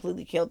something that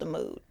completely killed the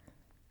mood?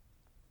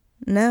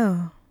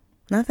 No,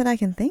 not that I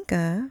can think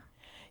of.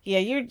 Yeah,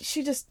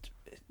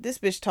 this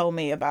bitch told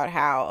me about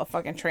how a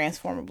fucking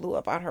transformer blew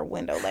up out her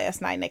window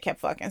last night and they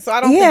kept fucking. So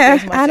I don't think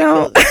there's much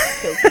that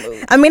kills the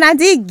mood. I mean, I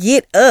did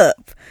get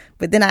up,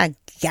 but then I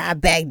got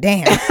back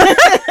down.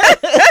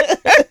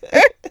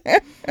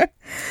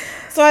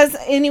 So has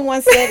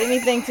anyone said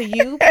anything to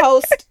you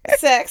post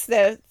sex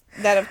that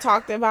have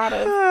talked about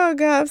it? Oh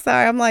God, I'm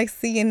sorry. I'm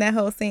seeing that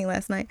whole scene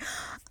last night.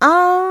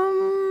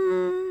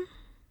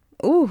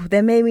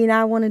 That made me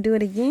not want to do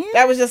it again.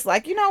 That was just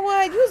you know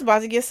what? You was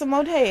about to get some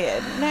more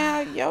head.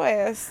 Now your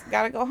ass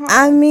gotta go home.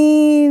 I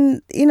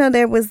mean, you know,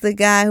 there was the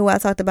guy who I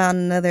talked about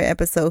in another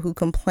episode who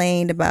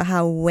complained about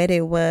how wet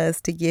it was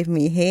to give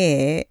me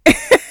head.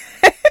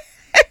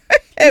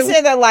 You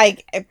said that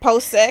like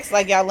post sex,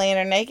 like y'all laying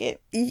there naked.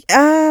 It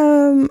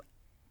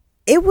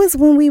was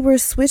when we were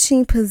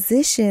switching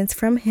positions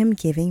from him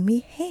giving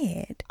me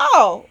head.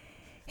 Oh,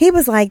 he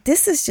was like,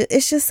 "This is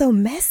it's just so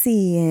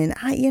messy," and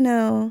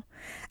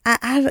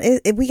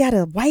we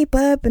gotta wipe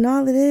up and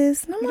all of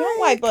this. And you don't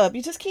wipe up.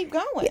 You just keep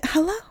going.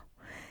 Hello.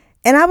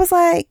 And I was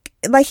like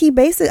I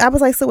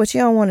was like, so what,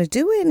 you don't want to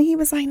do it? And he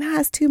was like, nah,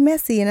 it's too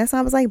messy. And that's why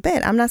I was like,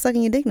 bet, I'm not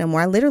sucking your dick no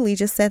more. I literally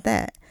just said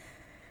that.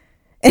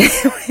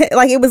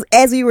 Like, it was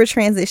as we were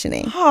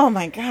transitioning. Oh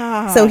my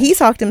God. So he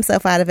talked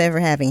himself out of ever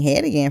having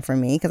head again for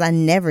me, because I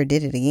never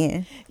did it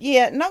again.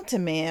 Yeah, note to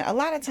man, a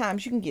lot of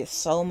times you can get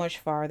so much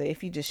farther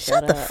if you just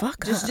shut up. the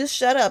fuck up. Just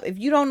shut up. If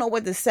you don't know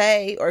what to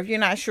say, or if you're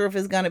not sure if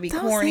it's gonna be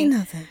corny, say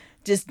nothing.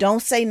 just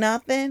don't say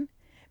nothing.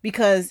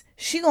 Because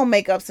she gonna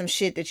make up some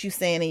shit that you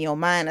saying in your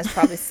mind that's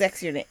probably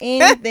sexier than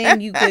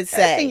anything you could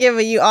say. She's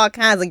giving you all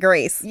kinds of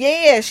grace.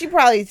 Yeah, she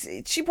probably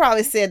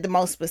said the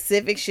most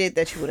specific shit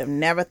that you would have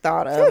never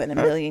thought of in a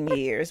million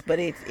years. But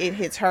it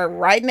hits her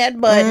right in that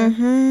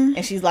button,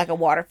 and she's like a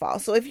waterfall.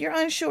 So if you're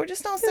unsure,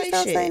 just don't say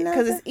shit.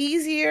 Because it's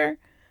easier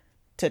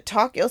to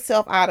talk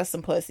yourself out of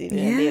some pussy than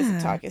it is to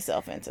talk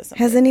yourself into some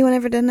Has pussy. anyone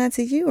ever done that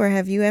to you, or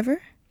have you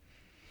ever?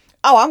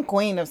 Oh, I'm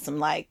queen of some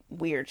like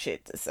weird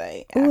shit to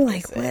say. Ooh,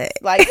 like sex. what?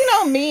 Like, you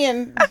know, me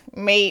and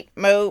Meat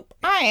Moop,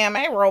 I am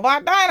a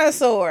robot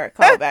dinosaur.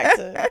 Call back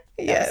to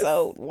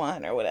episode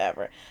 1 or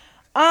whatever.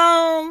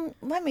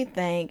 Let me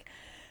think.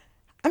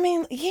 I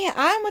mean, yeah,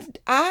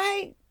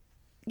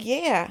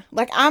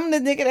 like I'm the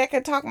nigga that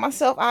could talk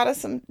myself out of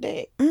some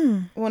dick.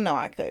 Well, no,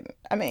 I couldn't.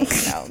 I mean,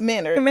 you know,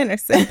 men are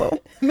simple.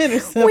 Men are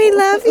simple. We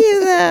love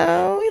you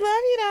though. We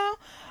love you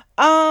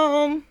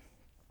though.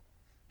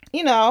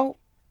 You know,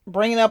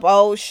 bringing up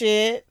old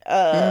shit.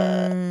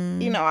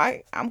 You know,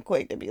 I'm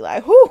quick to be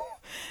like, whoo,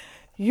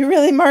 you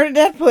really murdered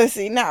that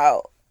pussy.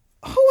 No.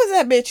 Who was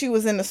that bitch you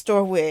was in the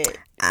store with?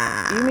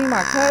 You mean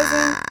my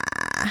cousin?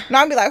 No,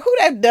 I'd be like, who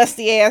that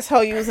dusty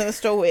asshole you was in the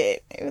store with?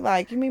 They be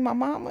like, you mean my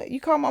mama?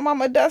 You call my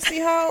mama a dusty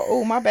hoe?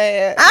 Oh, my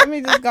bad. Let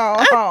me just go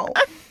home.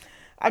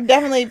 I've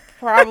definitely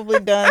probably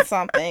done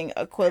something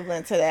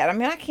equivalent to that. I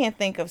mean, I can't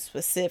think of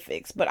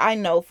specifics, but I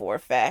know for a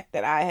fact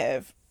that I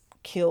have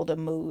killed a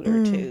mood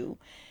or two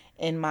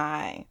in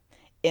my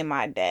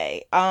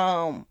day.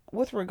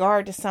 With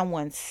regard to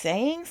someone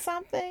saying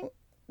something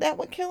that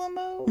would kill a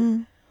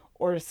mood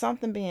or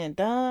something being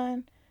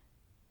done,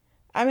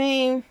 I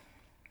mean,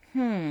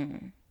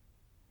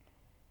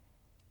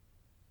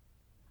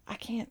 I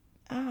can't.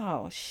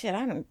 Oh shit!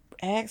 I didn't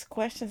ask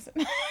questions.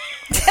 You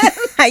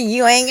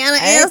ain't gonna I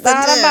ain't answer.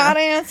 thought about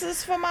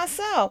answers for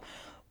myself.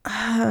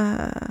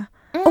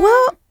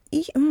 Well,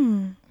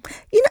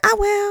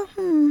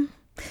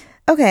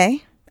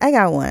 okay, I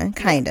got one,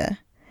 kinda.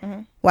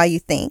 While you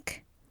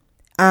think,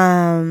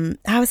 I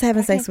was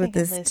having sex with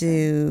this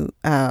dude.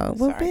 Well,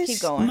 Sorry, bitch,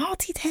 keep going.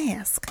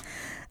 multitask.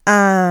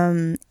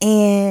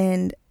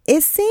 And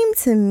it seemed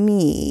to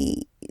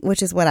me,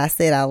 which is what I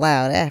said out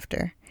loud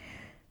after,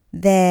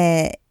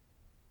 that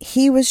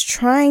he was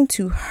trying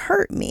to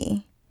hurt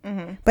me,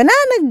 but not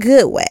in a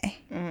good way.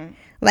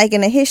 Like,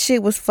 his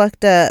shit was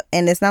fucked up,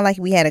 and it's not like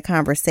we had a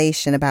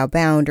conversation about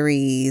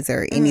boundaries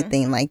or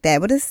anything like that.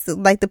 But it's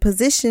like the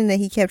position that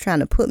he kept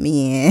trying to put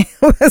me in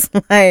was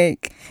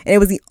like, and it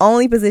was the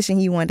only position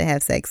he wanted to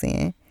have sex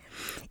in.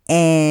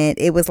 And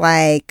it was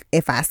like,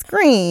 if I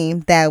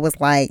screamed, that was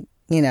like,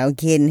 you know,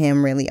 getting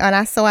him really.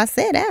 So I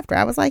said after,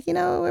 I was like, you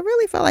know, it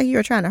really felt like you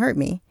were trying to hurt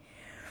me.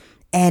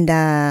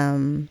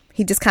 And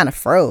he just kind of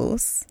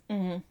froze,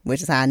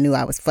 which is how I knew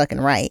I was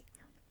fucking right.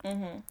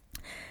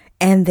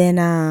 And then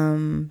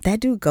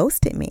that dude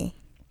ghosted me.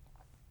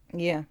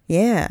 Yeah.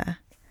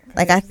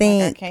 Like, I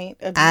think I can't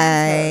abuse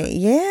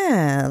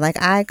her.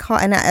 like I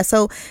caught,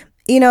 so,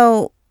 you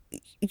know,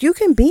 you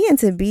can be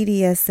into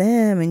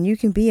BDSM and you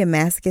can be a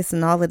masochist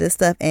and all of this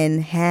stuff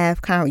and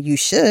you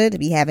should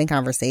be having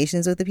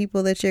conversations with the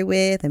people that you're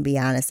with and be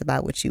honest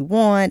about what you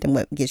want and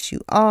what gets you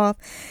off.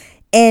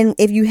 And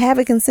if you have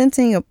a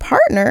consenting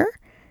partner,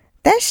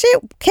 that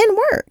shit can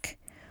work.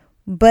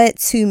 But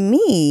to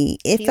me,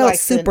 it felt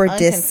super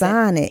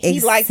dishonest.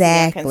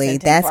 Exactly.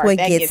 That's what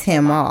gets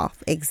him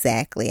off.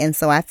 Exactly. And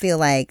so I feel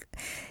like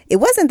it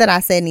wasn't that I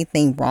said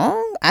anything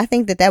wrong. I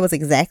think that was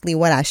exactly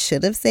what I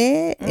should have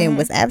said and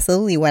was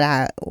absolutely what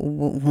I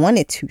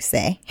wanted to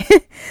say.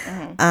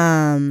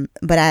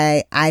 But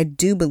I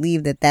do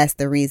believe that that's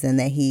the reason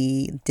that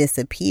he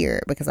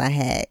disappeared, because I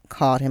had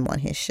called him on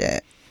his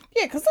shit.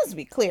 Yeah, because let's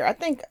be clear. I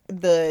think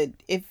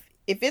if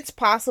it's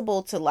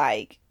possible to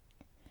like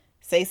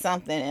say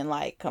something and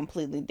like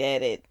completely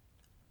dead it,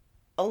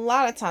 a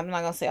lot of times, I'm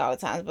not gonna say all the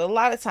times, but a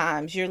lot of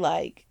times you're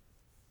like,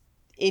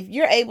 if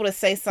you're able to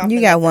say something,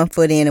 you got one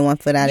foot in and one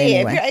foot out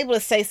anyway. If you're able to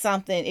say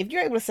something, if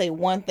you're able to say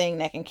one thing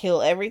that can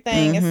kill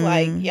everything, it's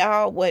like,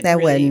 y'all wasn't that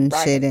really wasn't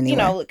right. shit anyway. You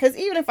know, because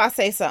even if I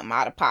say something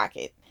out of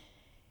pocket,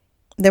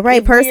 the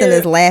right person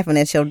is laughing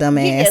at your dumb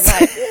ass.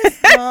 Like,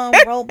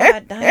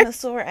 robot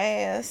dinosaur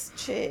ass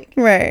chick.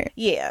 Right.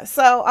 Yeah.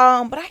 So,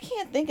 but I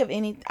can't think of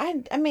any.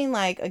 I mean,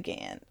 like,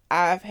 again,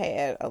 I've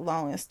had a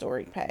long and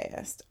storied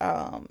past.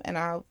 And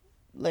I'll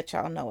let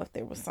y'all know if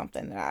there was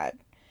something that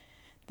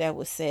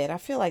was said. I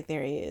feel like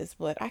there is,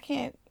 but I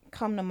can't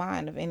come to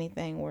mind of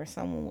anything where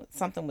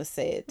something was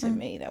said to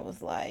me that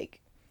was like,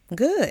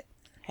 good.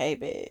 Hey,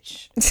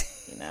 bitch.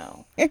 You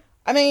know.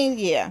 I mean,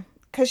 yeah.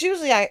 Because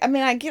usually,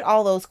 I get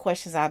all those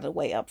questions out of the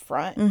way up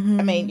front. Mm-hmm.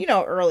 I mean, you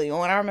know, early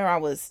on, I remember I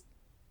was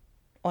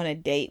on a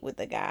date with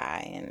a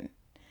guy, and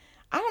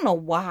I don't know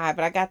why,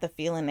 but I got the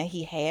feeling that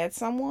he had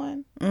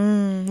someone.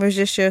 It was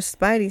just your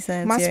spidey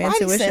sense. My your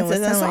spidey intuition senses.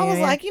 was And so I was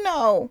you, like, you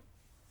know,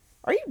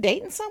 are you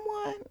dating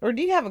someone? Or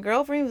do you have a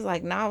girlfriend? He was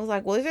like, nah. I was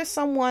like, well, is there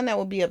someone that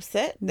would be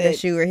upset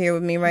that you were here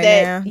with me right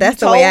that now? you That's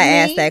the way I told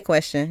asked me that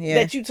question. Yeah.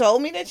 that you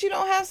told me that you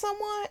don't have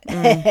someone?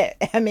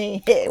 I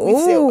mean,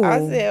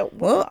 I said,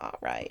 well, all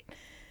right.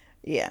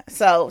 Yeah.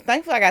 So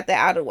thankfully I got that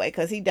out of the way,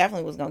 because he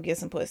definitely was going to get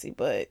some pussy.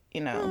 But,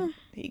 you know,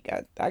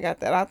 I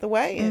got that out the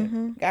way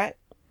and I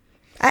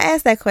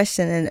asked that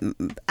question,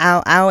 and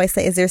I always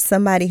say, is there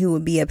somebody who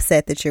would be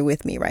upset that you're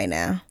with me right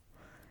now?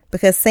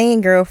 Because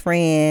saying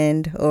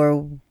girlfriend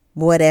or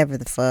whatever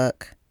the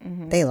fuck,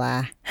 they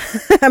lie.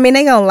 I mean,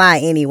 they gonna lie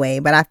anyway,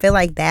 but I feel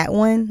like that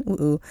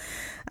one,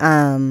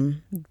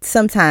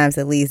 sometimes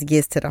at least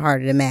gets to the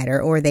heart of the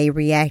matter, or they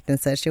react in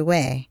such a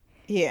way.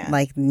 Yeah.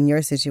 Like in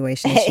your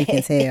situation, as you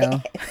can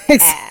tell.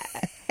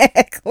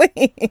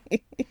 Exactly.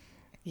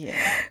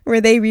 Yeah.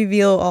 Where they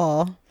reveal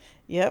all.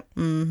 Yep.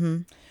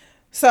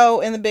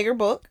 So in the bigger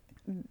book,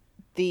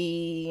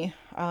 the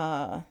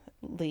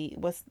lead,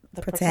 what's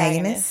the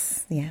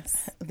protagonist?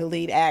 Yes. The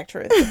lead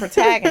actress, the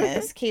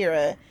protagonist,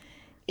 Kira,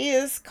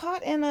 is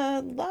caught in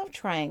a love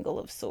triangle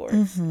of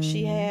sorts.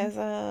 She has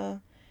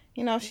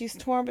you know, she's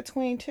torn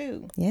between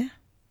two. Yeah.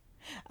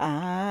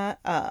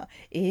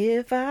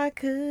 If I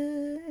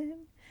could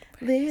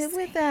live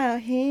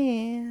without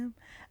him,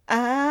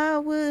 I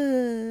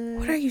would.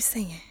 What are you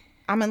singing?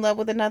 I'm in love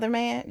with another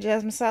man,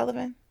 Jasmine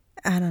Sullivan.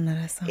 I don't know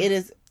that song. It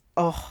is,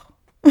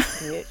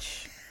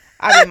 bitch.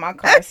 I'm in my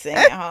car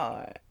singing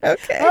hard.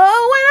 Okay.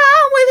 Oh, when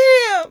I'm with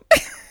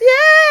him.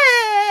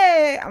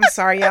 Yay! I'm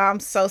sorry, y'all. I'm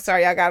so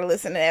sorry. Y'all gotta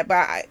listen to that.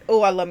 But I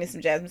love me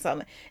some Jasmine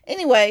Sullivan.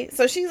 Anyway,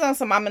 so she's on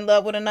some I'm in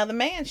love with another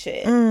man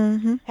shit.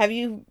 Have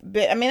you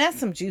been? I mean, that's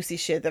some juicy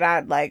shit that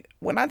I'd like.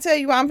 When I tell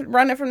you I'm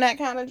running from that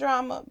kind of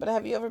drama, but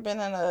have you ever been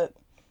in a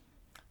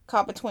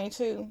caught between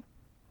two?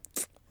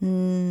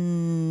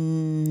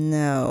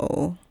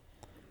 No.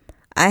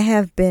 I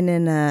have been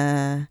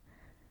in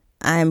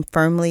I'm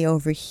firmly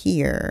over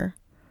here,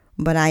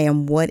 but I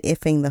am what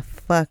ifing the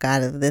fuck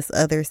out of this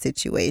other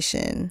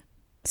situation.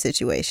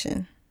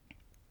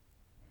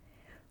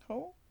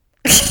 Oh.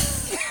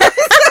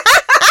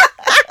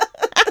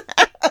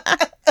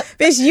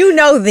 Bitch, you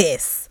know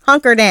this.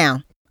 Hunker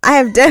down. I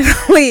have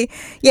definitely,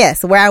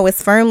 yes, where I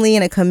was firmly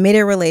in a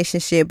committed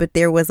relationship, but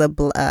there was a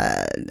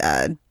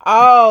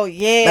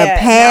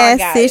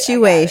past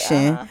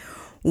situation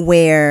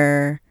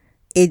where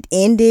it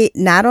ended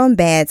not on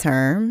bad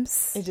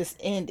terms. It just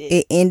ended.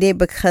 It ended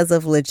because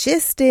of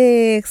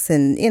logistics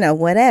and, you know,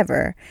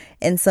 whatever.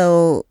 And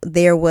so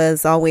there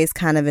was always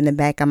kind of in the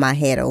back of my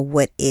head a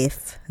what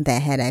if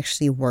that had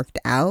actually worked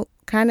out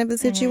kind of a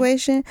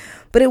situation.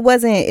 But it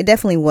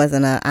definitely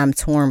wasn't a I'm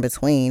torn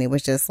between. It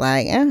was just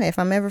like, if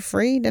I'm ever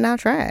free, then I'll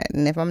try it.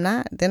 And if I'm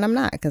not, then I'm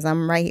not, because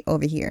I'm right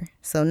over here.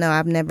 So no,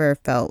 I've never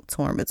felt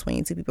torn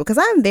between two people, because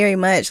I'm very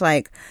much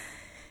like,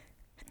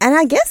 and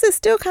I guess it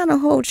still kind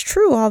of holds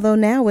true, although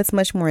now it's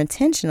much more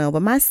intentional.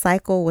 But my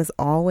cycle was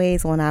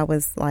always, when I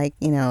was like,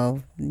 you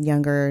know,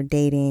 younger,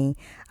 dating,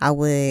 I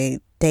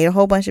would date a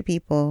whole bunch of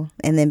people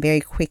and then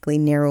very quickly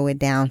narrow it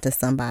down to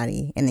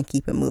somebody and then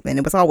keep it moving.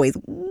 It was always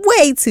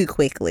way too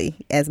quickly,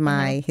 as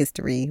my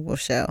history will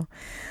show.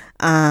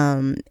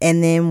 And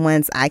then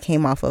once I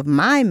came off of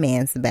my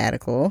man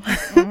sabbatical,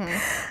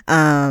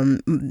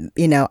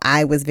 you know,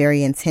 I was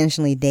very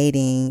intentionally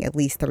dating at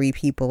least 3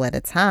 people at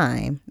a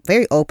time,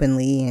 very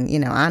openly and, you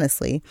know,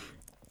 honestly,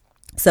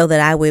 so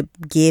that I would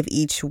give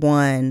each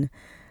one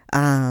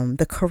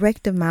the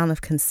correct amount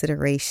of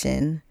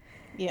consideration.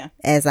 Yeah.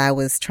 As I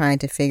was trying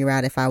to figure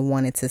out if I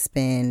wanted to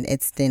spend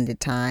extended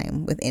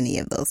time with any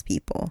of those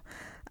people.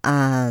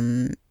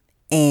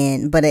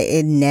 But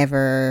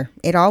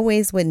it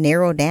always would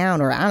narrow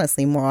down, or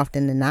honestly, more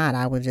often than not,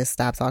 I would just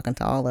stop talking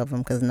to all of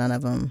them, because none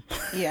of them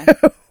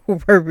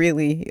were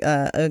really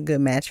a good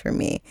match for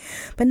me.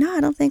 But no, I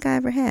don't think I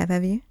ever have.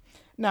 Have you?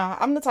 No,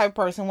 I'm the type of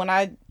person, when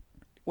I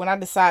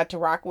decide to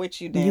rock with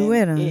you,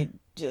 then it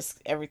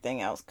just, everything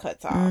else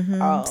cuts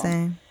off.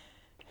 Same.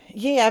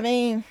 Yeah, I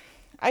mean,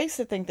 I used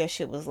to think that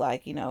shit was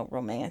like, you know,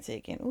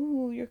 romantic and,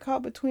 ooh, you're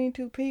caught between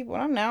 2 people.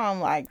 And I'm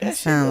like, that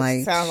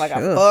shit sounds like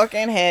a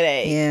fucking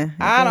headache. Yeah.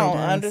 I don't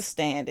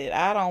understand it.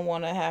 I don't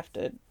want to have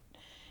to.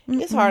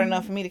 It's hard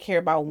enough for me to care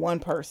about one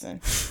person,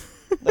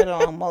 let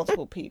alone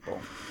multiple people.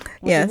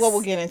 Which is what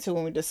we'll get into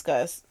when we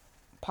discuss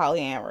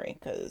polyamory.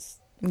 Because,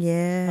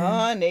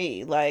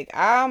 honey, like,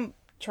 I'm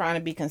trying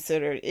to be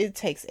considered. It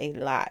takes a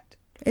lot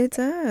It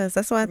does.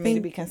 That's why I for me to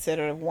think. be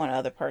considerate of one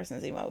other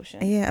person's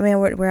emotion. Yeah, I mean,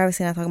 we're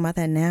obviously not talking about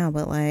that now,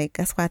 but like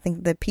that's why I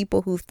think the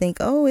people who think,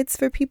 oh, it's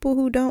for people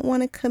who don't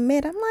want to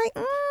commit. I'm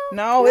like,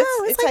 No,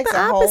 it's like takes the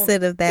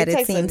opposite of that.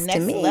 It seems a to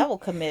next me. level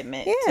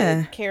commitment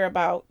Yeah. to care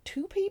about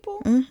two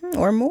people.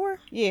 Or more.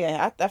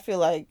 Yeah, I feel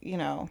like,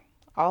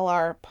 all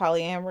our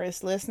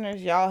polyamorous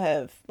listeners, y'all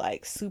have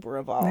like super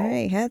evolved.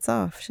 Right, hats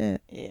off.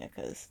 Shit. Yeah,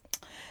 because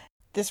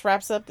this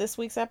wraps up this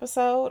week's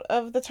episode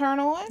of The Turn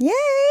On. Yay!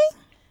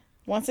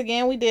 Once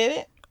again, we did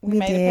it. We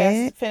made did. it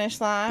past the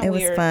finish line. It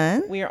was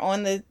fun. We are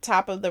on the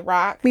top of the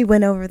rock, We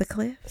went over the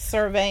cliff.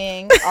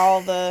 surveying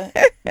all the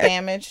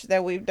damage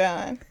that we've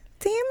done,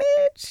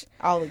 Damage.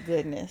 all the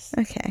goodness.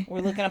 Okay. We're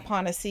looking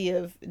upon a sea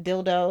of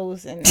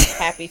dildos and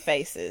happy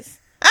faces.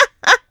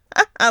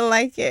 I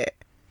like it.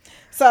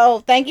 So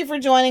thank you for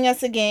joining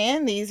us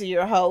again. These are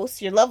your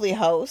hosts, your lovely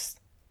hosts,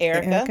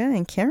 Erica.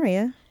 And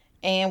Carria.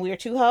 And we are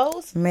two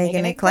hoes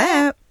Making it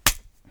clap.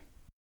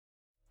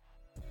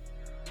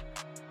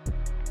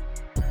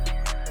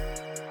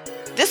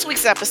 This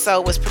week's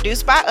episode was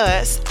produced by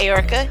us,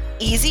 Erica,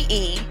 Easy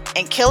E,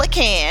 and Killer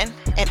Can,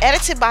 and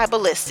edited by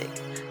Ballistic.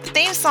 The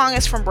theme song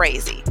is from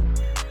Brazy.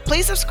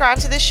 Please subscribe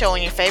to this show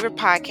on your favorite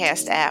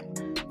podcast app.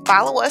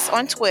 Follow us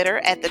on Twitter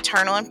at The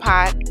Turn On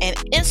Pod and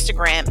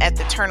Instagram at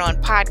The Turn On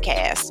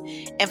Podcast.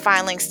 And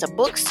find links to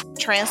books,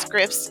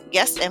 transcripts,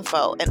 guest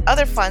info, and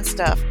other fun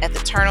stuff at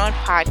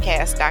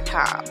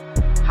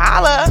theturnonpodcast.com.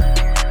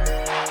 Holla!